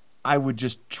I would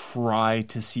just try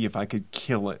to see if I could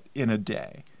kill it in a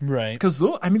day. Right. Because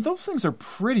those things are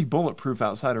pretty bulletproof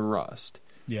outside of rust.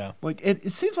 Yeah. Like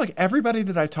it seems like everybody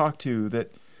that I talked to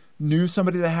that knew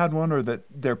somebody that had one or that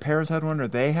their parents had one or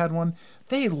they had one,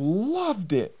 they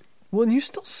loved it. Well, and you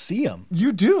still see them.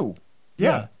 You do.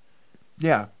 Yeah.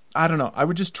 I don't know. I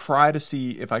would just try to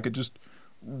see if I could just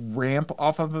ramp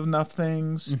off of enough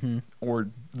things or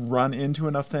run into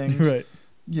enough things, Right.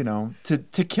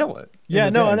 To kill it. Yeah,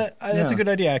 no, and that's a good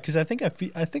idea because I think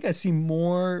I see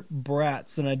more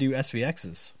brats than I do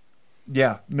SVXs.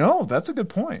 Yeah. No, that's a good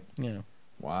point. Yeah.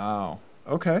 Wow.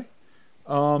 Okay.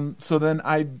 So then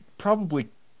I'd probably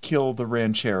kill the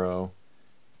Ranchero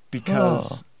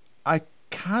because I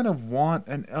kind of want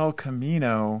an El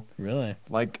Camino. Really?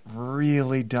 Like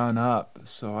really done up.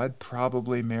 So I'd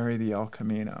probably marry the El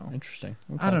Camino. Interesting.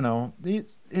 Okay. I don't know.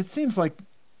 It seems like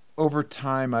over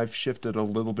time I've shifted a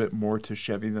little bit more to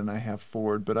Chevy than I have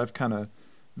Ford, but I've kind of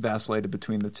vacillated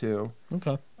between the two.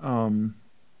 Okay.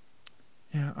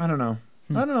 Yeah, I don't know.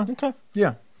 Okay.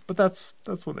 Yeah, but that's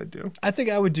what I do. I think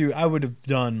I would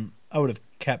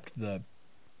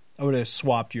have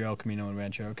swapped your El Camino and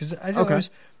Ranchero because for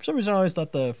some reason I always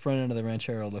thought the front end of the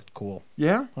Ranchero looked cool.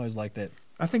 Yeah? I always liked it.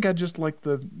 I think I just like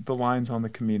the lines on the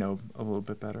Camino a little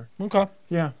bit better. Okay.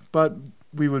 Yeah, but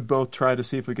we would both try to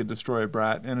see if we could destroy a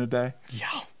brat in a day. Yeah.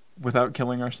 Without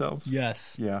killing ourselves.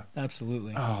 Yes. Yeah.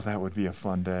 Absolutely. Oh, that would be a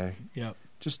fun day. Yep.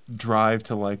 Just drive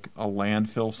to like a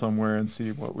landfill somewhere and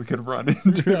see what we could run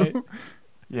into. Right.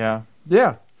 Yeah.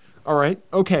 Yeah. All right.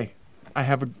 Okay. I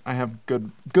have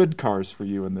good cars for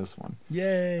you in this one.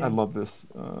 Yay. I love this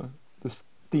this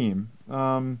theme.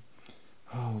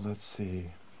 Let's see.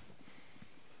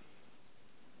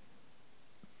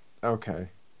 Okay.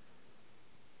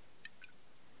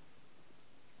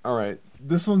 All right.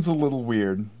 This one's a little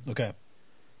weird. Okay.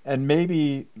 And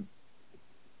maybe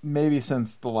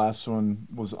since the last one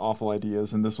was awful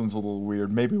ideas and this one's a little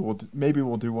weird, maybe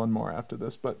we'll do one more after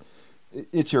this, but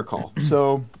it's your call.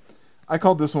 So I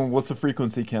called this one What's the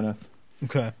Frequency, Kenneth?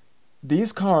 Okay.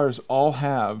 These cars all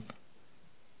have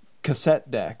cassette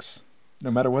decks,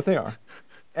 no matter what they are.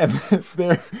 And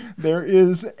there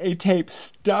is a tape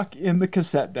stuck in the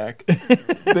cassette deck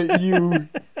that you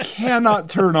cannot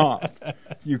turn off.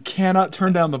 You cannot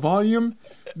turn down the volume.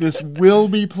 This will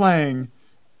be playing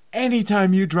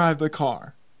anytime you drive the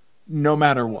car, no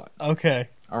matter what. Okay.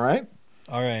 All right?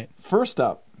 All right. First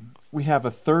up, we have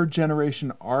a third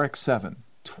generation RX-7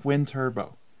 twin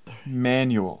turbo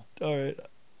manual. All right.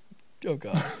 Oh,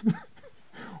 God.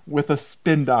 With a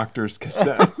Spin Doctors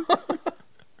cassette.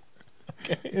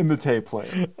 Okay. In the tape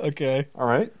player. Okay. All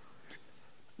right?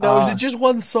 Now, is it just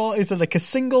one song? Is it like a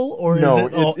single or no,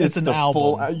 is it it's an the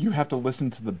album? Full, you have to listen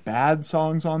to the bad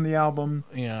songs on the album.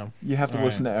 Yeah. You have to All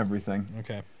listen right. to everything.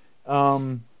 Okay.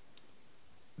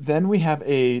 Then we have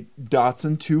a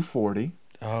Datsun 240.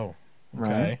 Oh.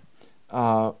 Okay.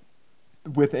 Right?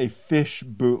 With a Fish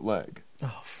bootleg.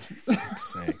 Oh, for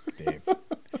fuck's sake, Dave.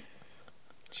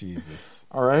 Jesus.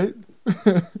 All right?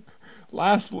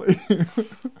 Lastly.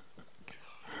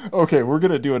 Okay, we're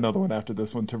going to do another one after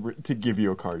this one to give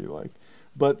you a car you like.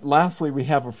 But lastly, we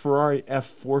have a Ferrari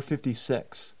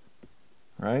F355.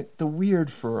 Right? The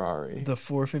weird Ferrari. The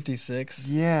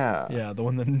 456? Yeah. Yeah, the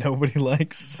one that nobody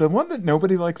likes. The one that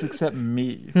nobody likes except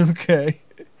me. Okay.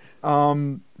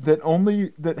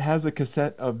 That has a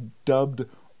cassette of dubbed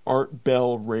Art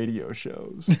Bell radio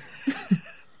shows.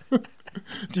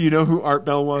 Do you know who Art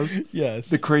Bell was? Yes.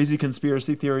 The crazy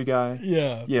conspiracy theory guy?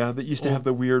 Yeah. Yeah, that used to have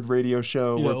the weird radio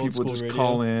show where old people school would just radio.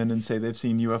 call in and say they've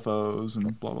seen UFOs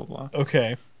and blah, blah, blah.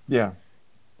 Okay. Yeah.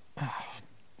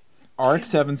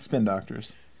 RX-7 Spin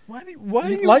Doctors. Why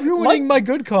are you ruining my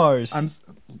good cars?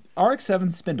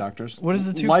 RX-7 Spin Doctors. What does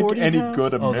the Like 240 any have?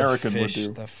 good American the fish,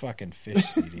 would do. The fucking Fish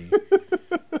CD.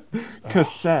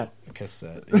 Cassette.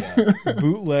 Cassette, yeah.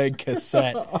 Bootleg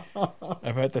cassette.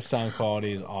 I bet the sound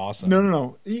quality is awesome.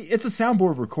 No. It's a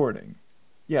soundboard recording.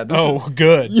 Yeah.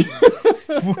 Good.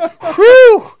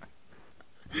 Whew!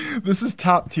 This is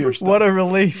top tier stuff. What a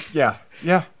relief. Yeah.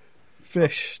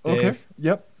 Fish, Dave. Okay.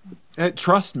 Yep.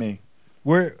 Trust me.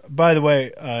 By the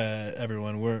way,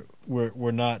 everyone,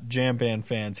 we're not jam band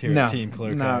fans here at Team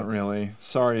Clear Cut. Not really.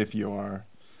 Sorry if you are.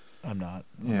 I'm not.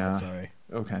 Yeah. I'm not sorry.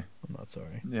 Okay. I'm not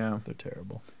sorry. Yeah. They're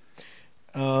terrible.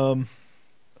 Damn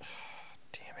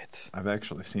it. I've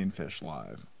actually seen Fish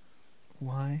live.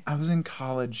 Why? I was in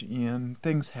college, Ian.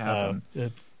 Things happen.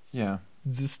 Yeah.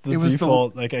 Just the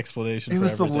default explanation. It for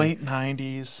was everything. the late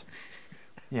 90s.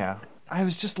 Yeah. I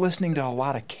was just listening to a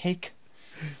lot of Cake.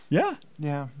 Yeah.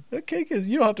 Yeah. Cake is.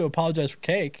 You don't have to apologize for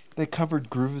Cake. They covered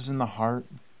Grooves in the Heart.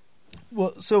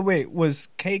 Well, so wait, was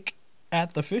Cake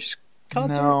at the Fish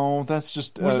concert? No, that's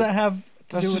just. What does that have to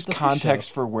that's do with just the context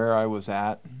Fish show? for where I was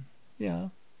at. Yeah.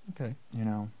 Okay. You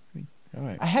know. All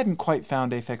right. I hadn't quite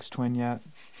found Aphex Twin yet.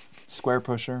 Square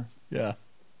Pusher. Yeah.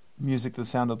 music that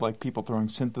sounded like people throwing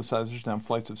synthesizers down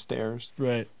flights of stairs.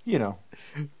 Right. You know.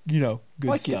 Good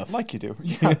like stuff. Like you do.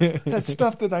 Yeah. That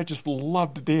stuff that I just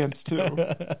love to dance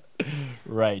to.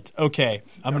 Right. Okay.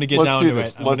 I'm going to get down to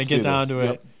it. I'm going to get down to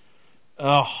it.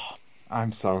 Oh.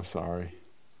 I'm so sorry.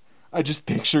 I just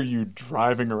picture you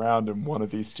driving around in one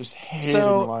of these just hating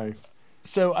life.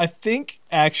 So I think,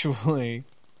 actually,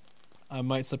 I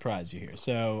might surprise you here.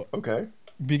 So okay.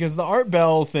 Because the Art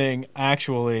Bell thing,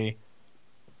 actually,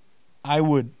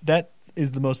 that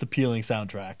is the most appealing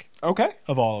soundtrack. Okay.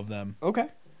 Of all of them. Okay.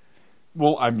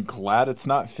 Well, I'm glad it's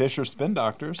not Fish or Spin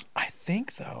Doctors. I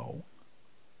think, though,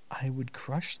 I would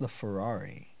crush the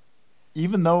Ferrari.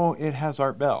 Even though it has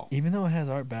Art Bell.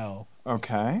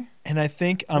 Okay. And I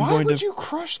think Why would you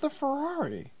crush the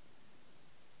Ferrari?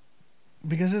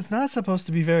 Because it's not supposed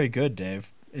to be very good,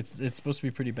 Dave. It's supposed to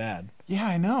be pretty bad. Yeah,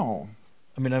 I know.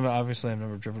 I mean, I've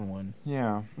never driven one.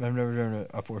 Yeah. I've never driven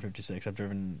a 456. I've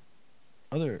driven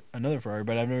another Ferrari,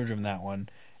 but I've never driven that one.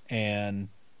 And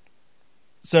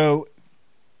so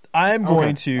I'm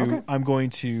going to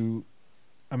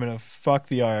fuck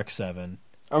the RX-7.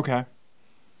 Okay.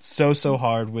 So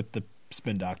hard with the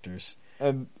Spin Doctors.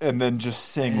 And then just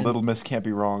sing Little Miss Can't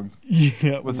Be Wrong.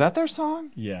 Yeah. Was that their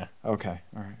song? Yeah. Okay.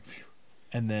 All right.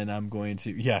 And then I'm going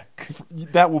to, yeah.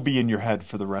 That will be in your head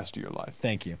for the rest of your life.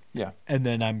 Thank you. Yeah. And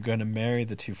then I'm going to marry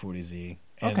the 240Z.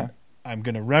 And okay. I'm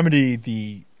going to remedy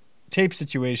the tape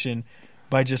situation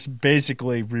by just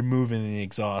basically removing the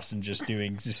exhaust and just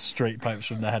doing just straight pipes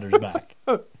from the headers back.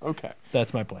 Okay.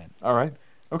 That's my plan. All right.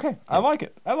 Okay. Yeah. I like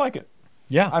it.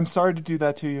 Yeah. I'm sorry to do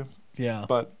that to you. Yeah.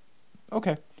 But,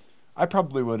 okay. I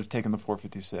probably would have taken the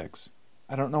 456.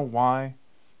 I don't know why.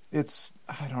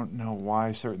 I don't know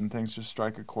why certain things just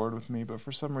strike a chord with me, but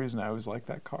for some reason I always like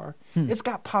that car. It's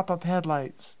got pop-up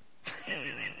headlights.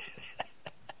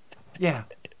 Yeah.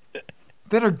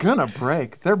 That are gonna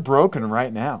break. They're broken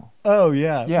right now. Oh,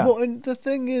 yeah. Yeah. Well, and the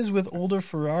thing is with older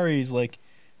Ferraris, like,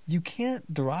 you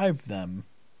can't drive them.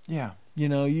 Yeah. You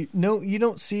know, you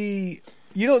don't see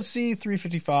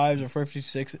 355s or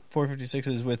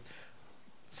 456s with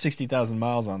 60,000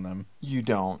 miles on them. You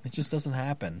don't. It just doesn't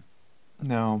happen.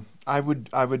 No, I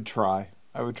would try.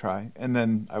 And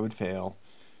then I would fail,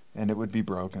 and it would be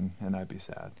broken, and I'd be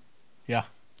sad. Yeah.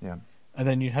 Yeah. And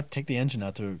then you'd have to take the engine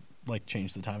out to, like,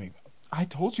 change the timing. I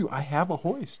told you, I have a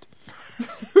hoist.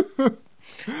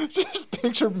 Just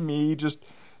picture me just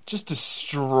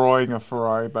destroying a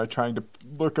Ferrari by trying to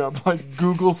look up, like,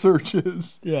 Google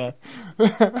searches. Yeah.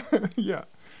 Yeah.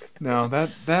 No,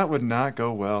 that would not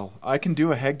go well. I can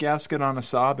do a head gasket on a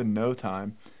Saab in no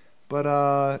time.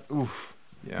 But, oof,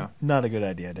 yeah. Not a good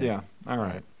idea, Dave. Yeah, all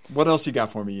right. What else you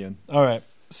got for me, Ian? All right.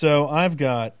 So I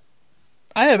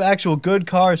have actual good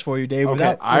cars for you, Dave,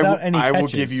 okay, without any catches. I will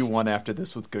give you one after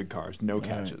this with good cars. No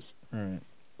catches. All right.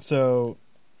 So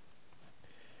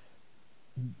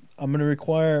I'm going to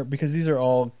require, because these are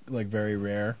all, like, very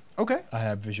rare. Okay. I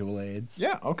have visual aids.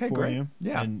 Yeah, okay, for great. You,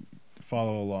 yeah. And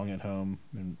follow along at home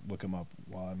and look them up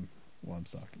while I'm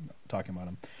talking about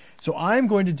them. So I'm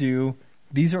going to do...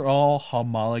 These are all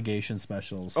homologation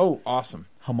specials. Oh, awesome.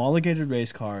 Homologated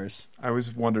race cars. I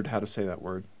always wondered how to say that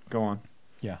word. Go on.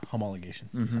 Yeah, homologation.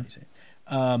 Mm-hmm. That's how you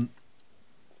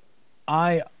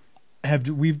say it.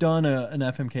 We've done an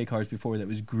FMK cars before that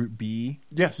was Group B.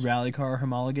 Yes. Rally car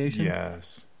homologation.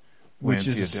 Yes. Which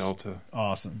Lancia is Delta.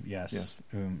 Awesome. Yes.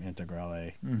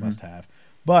 Integrale mm-hmm. must have.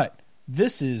 But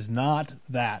this is not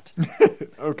that.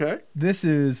 Okay. This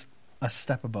is a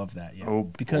step above that, yeah. Oh,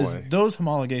 because boy. those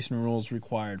homologation rules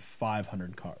required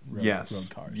 500 road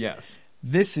cars. Yes.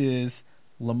 This is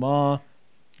Le Mans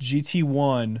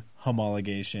GT1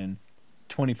 homologation,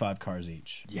 25 cars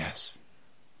each. Yes.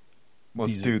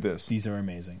 Let's do this. These are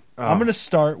amazing. I'm going to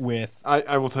start with...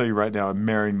 I will tell you right now, I'm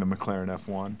marrying the McLaren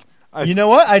F1. You know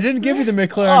what? I didn't give you the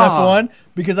McLaren F1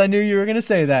 because I knew you were going to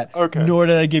say that. Okay. Nor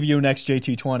did I give you an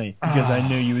XJ220 because I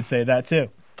knew you would say that too.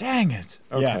 Dang it.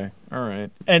 Okay. Yeah. All right.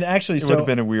 And actually, it would have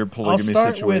been a weird polygamy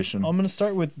situation. I'm going to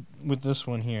start with this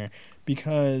one here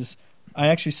because I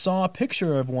actually saw a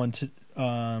picture of one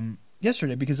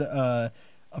yesterday because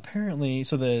apparently,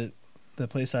 so the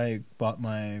place I bought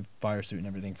my fire suit and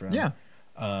everything from,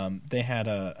 they had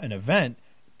an event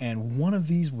and one of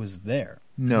these was there.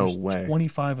 No There's way.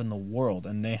 25 in the world,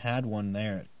 and they had one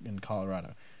there in Colorado,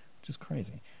 which is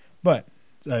crazy. But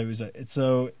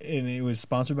it was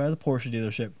sponsored by the Porsche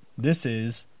dealership. This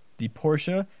is the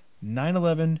Porsche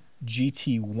 911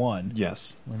 GT1.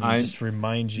 Yes. Let me just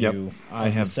remind you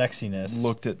of the sexiness.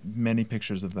 Looked at many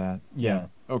pictures of that. Yeah.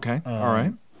 Okay. All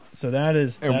right. So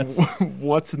that's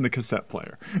what's in the cassette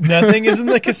player? Nothing is in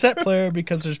the cassette player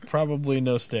because there's probably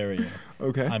no stereo.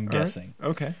 Okay. I'm guessing. Right.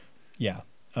 Okay. Yeah.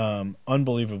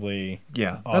 unbelievably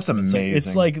Yeah, awesome. that's amazing.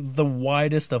 It's like the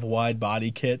widest of wide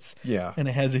body kits. Yeah. And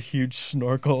it has a huge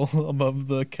snorkel above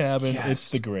the cabin. Yes. It's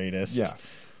the greatest. Yeah.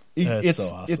 It's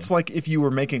so awesome. It's like if you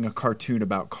were making a cartoon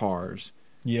about cars,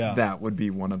 Yeah. that would be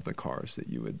one of the cars that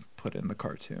you would put in the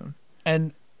cartoon.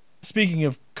 And speaking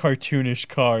of cartoonish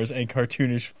cars and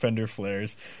cartoonish fender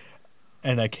flares,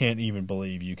 and I can't even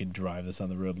believe you can drive this on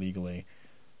the road legally,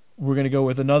 we're going to go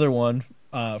with another one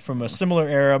from a similar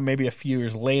era, maybe a few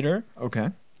years later. Okay.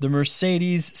 The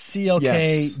Mercedes CLK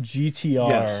Yes. GTR.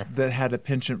 Yes, that had a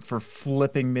penchant for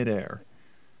flipping midair.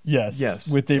 Yes.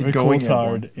 With David Going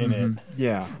Coulthard in Mhm. it.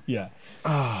 Yeah. Yeah.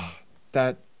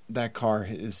 That car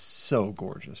is so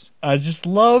gorgeous. I just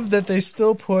love that they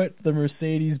still put the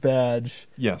Mercedes badge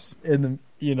Yes. in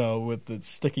the, with the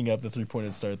sticking up the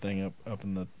 3-pointed star thing up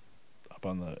on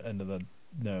the end of the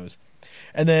nose.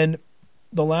 And then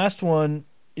the last one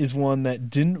is one that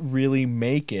didn't really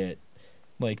make it.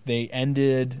 Like they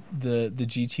ended the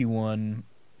GT1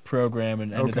 program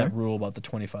and ended that rule about the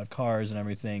 25 cars and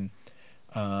everything.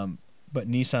 But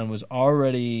Nissan was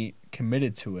already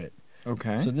committed to it.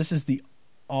 Okay. So this is the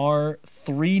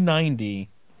R390.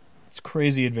 It's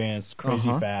crazy advanced, crazy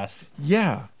fast.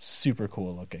 Yeah. Super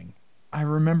cool looking. I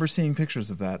remember seeing pictures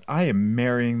of that. I am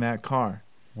marrying that car.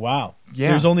 Wow. Yeah.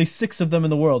 There's only 6 of them in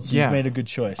the world, so Yeah. you've made a good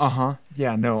choice.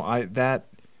 Yeah, no,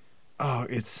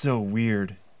 it's so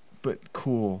weird, but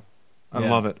cool. I Yeah.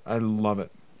 love it. I love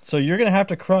it. So you're going to have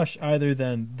to crush either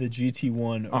then the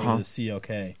GT1 or the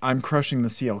CLK. I'm crushing the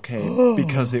CLK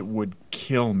because it would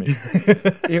kill me.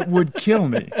 It would kill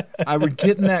me. I would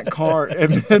get in that car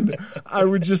and then I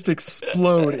would just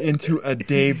explode into a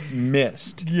Dave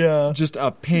mist. Yeah. Just a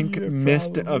pink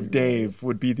mist probably of Dave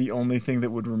would be the only thing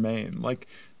that would remain. Like,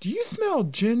 do you smell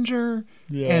ginger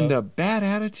Yeah. and a bad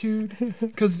attitude?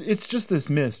 Because it's just this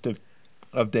mist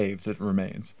of Dave that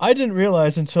remains. I didn't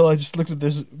realize until I just looked at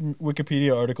this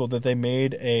Wikipedia article that they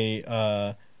made a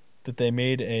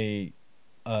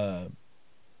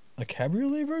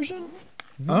cabriolet version.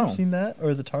 Have you ever seen that,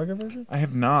 or the Targa version? I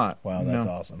have not. Wow, that's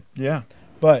No. awesome. Yeah.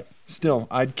 But Still,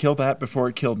 I'd kill that before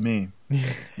it killed me,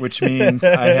 which means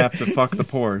I have to fuck the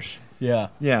Porsche. yeah,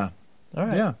 Yeah. all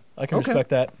right, Yeah. I can Okay.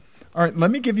 respect that. All right,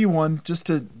 let me give you one just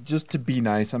to be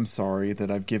nice. I'm sorry that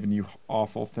I've given you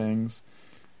awful things.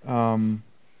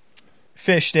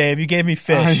 Fish, Dave. You gave me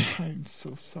fish. I'm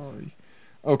so sorry.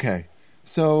 Okay,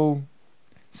 so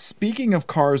speaking of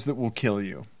cars that will kill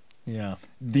you, Yeah.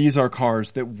 these are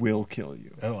cars that will kill you.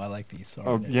 Oh, I like these. Sorry,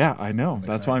 Oh, Dave. yeah, I know. I'm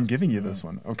That's why I'm giving you this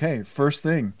one. Okay, first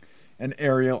thing, an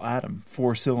Ariel Atom,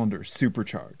 4 cylinders,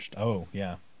 supercharged. Oh,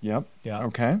 yeah. Yep. Yeah.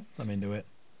 Okay. I'm into it.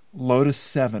 Lotus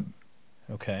 7.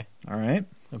 Okay. All right.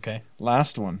 Okay.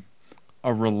 Last one,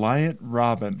 a Reliant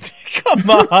Robin. Come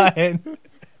on.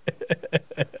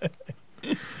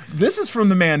 This is from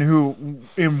the man who,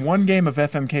 in one game of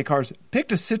FMK cars,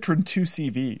 picked a Citroen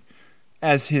 2CV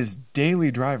as his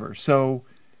daily driver. So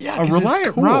Yeah, a 'cause it's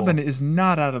Reliant cool. Robin is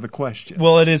not out of the question.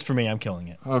 Well, it is for me. I'm killing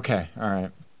it. Okay, all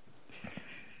right.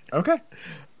 Okay.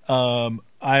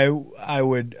 I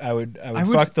would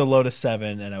fuck the Lotus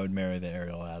 7 and I would marry the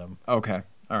Ariel Atom. Okay,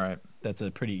 all right. That's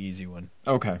a pretty easy one.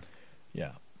 Okay.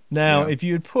 Yeah. Now, Yeah. if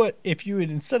you had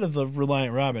instead of the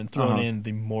Reliant Robin thrown in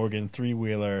the Morgan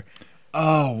 3-wheeler,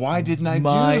 Oh, why didn't I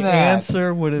my do that?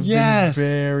 answer would have been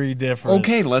very different.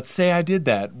 Okay, let's say I did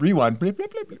that. Rewind. Blip,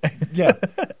 blip, blip, blip. Yeah.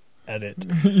 Edit.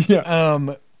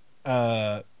 Yeah.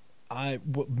 I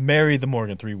marry the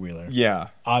Morgan 3-wheeler. Yeah.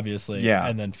 Obviously. Yeah.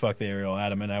 And then fuck the Ariel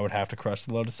Atom, and I would have to crush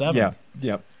the Lotus 7. Yeah.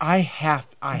 Yeah. I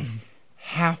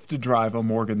have to drive a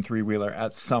Morgan 3-wheeler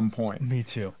at some point. Me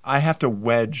too. I have to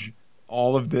wedge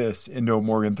all of this into a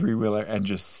Morgan 3-wheeler and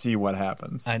just see what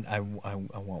happens. I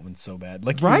want one so bad.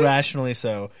 Like, Right? irrationally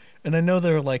so. And I know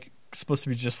they're, like, supposed to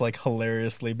be just, like,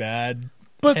 hilariously bad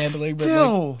But handling,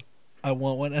 still. but, like, I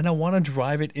want one, and I want to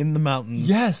drive it in the mountains.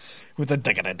 Yes. With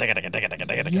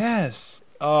a Yes.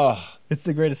 Oh. It's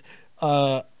the greatest.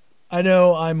 I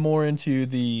know I'm more into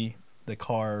the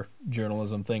car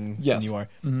journalism thing Yes. than you are.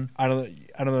 Mm-hmm. I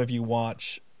don't know if you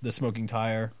watch the Smoking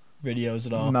Tire videos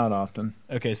at all. Not often.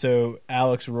 Okay, so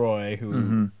Alex Roy,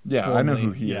 who Yeah, I know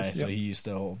who he is. So Yep. he used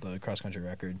to hold the cross country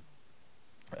record.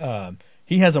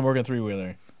 He has a Morgan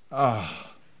 3-wheeler, Oh,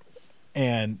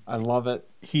 and I love it.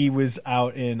 he was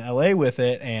out in LA with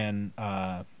it, and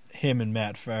him and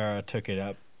Matt Farah took it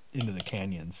up into the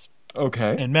canyons.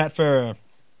 Okay. And Matt Farah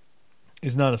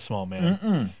is not a small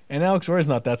man, and Alex Roy is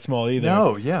not that small either.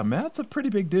 No, yeah, Matt's a pretty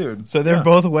big dude. So they're Yeah.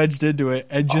 both wedged into it,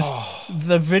 and just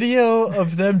the video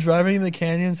of them driving in the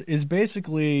canyons is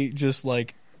basically just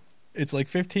like, it's like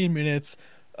 15 minutes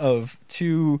of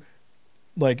two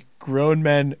like grown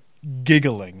men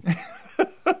giggling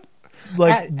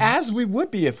like as we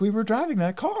would be if we were driving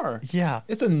that car. yeah,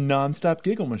 It's a nonstop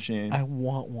giggle machine. I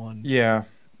want one. Yeah.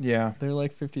 They're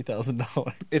like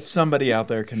 $50,000. If somebody out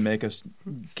there can make us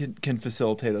can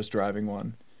facilitate us driving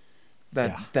one,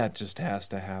 that just has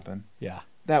to happen. Yeah.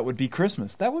 That would be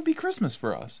Christmas. That would be Christmas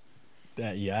for us.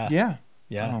 Yeah. Yeah.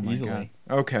 Yeah, Oh my easily.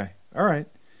 God. Okay. All right.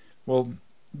 Well,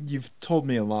 you've told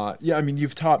me a lot. Yeah, I mean,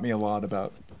 you've taught me a lot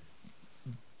about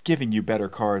giving you better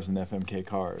cars than FMK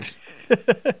cars.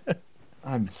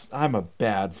 I'm a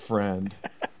bad friend.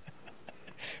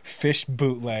 Fish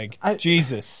bootleg.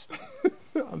 Jesus.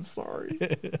 I'm sorry.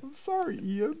 I'm sorry,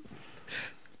 Ian.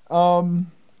 I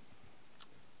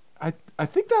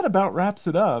think that about wraps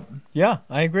it up. Yeah,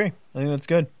 I agree. I think that's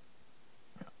good.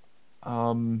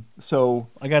 So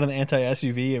I got an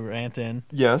anti-SUV rant in.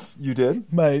 yes, you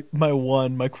did. My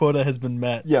quota has been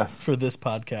met. Yes. For this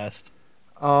podcast.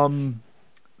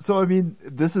 So I mean,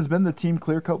 this has been the Team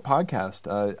Clearcoat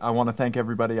podcast. I want to thank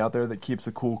everybody out there that keeps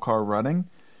a cool car running,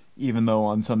 even though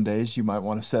on some days you might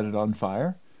want to set it on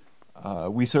fire.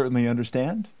 We certainly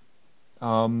understand.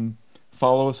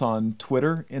 Follow us on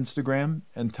Twitter, Instagram,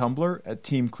 and Tumblr at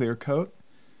Team Clearcoat.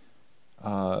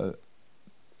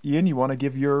 Ian, you want to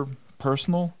give your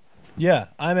personal? Yeah,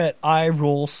 I'm at I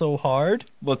Roll So Hard.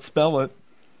 Let's spell it.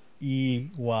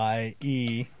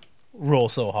 EYE. Roll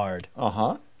So Hard.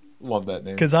 Uh-huh. Love that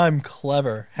name. Because I'm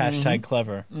clever. Hashtag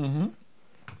clever. Mm-hmm.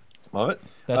 Love it.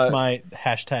 That's my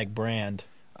hashtag brand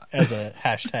as a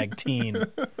hashtag teen.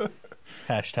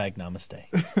 Hashtag namaste.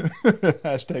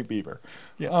 Hashtag Bieber.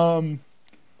 Yeah.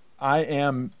 I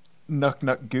am Nuck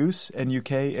Nuck Goose,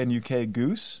 N-U-K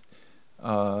Goose.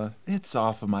 It's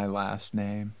off of my last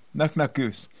name. Nuck Nuck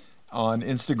Goose. On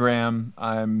Instagram,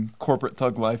 I'm Corporate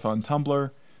Thug Life on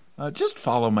Tumblr. Just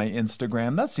follow my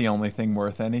Instagram. That's the only thing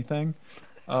worth anything.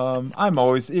 I'm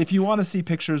always, if you want to see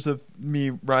pictures of me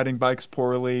riding bikes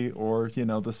poorly or, the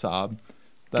Saab.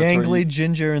 Gangly,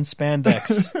 ginger, and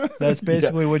spandex. That's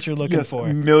basically what you're looking for.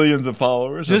 Millions of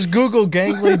followers. Just Google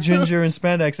gangly, ginger, and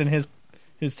spandex, and his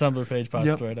Tumblr page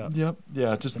pops right up. Yep.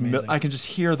 Yeah. Just amazing. I can just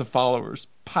hear the followers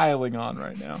piling on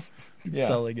right now. Yeah.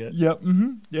 Selling it. Yep.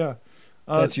 Mm-hmm. Yeah.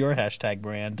 That's your hashtag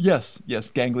brand. Yes.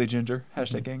 Gangly ginger.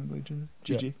 Hashtag gangly ginger.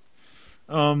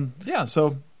 GG. Yeah.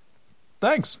 So,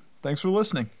 thanks for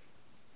listening.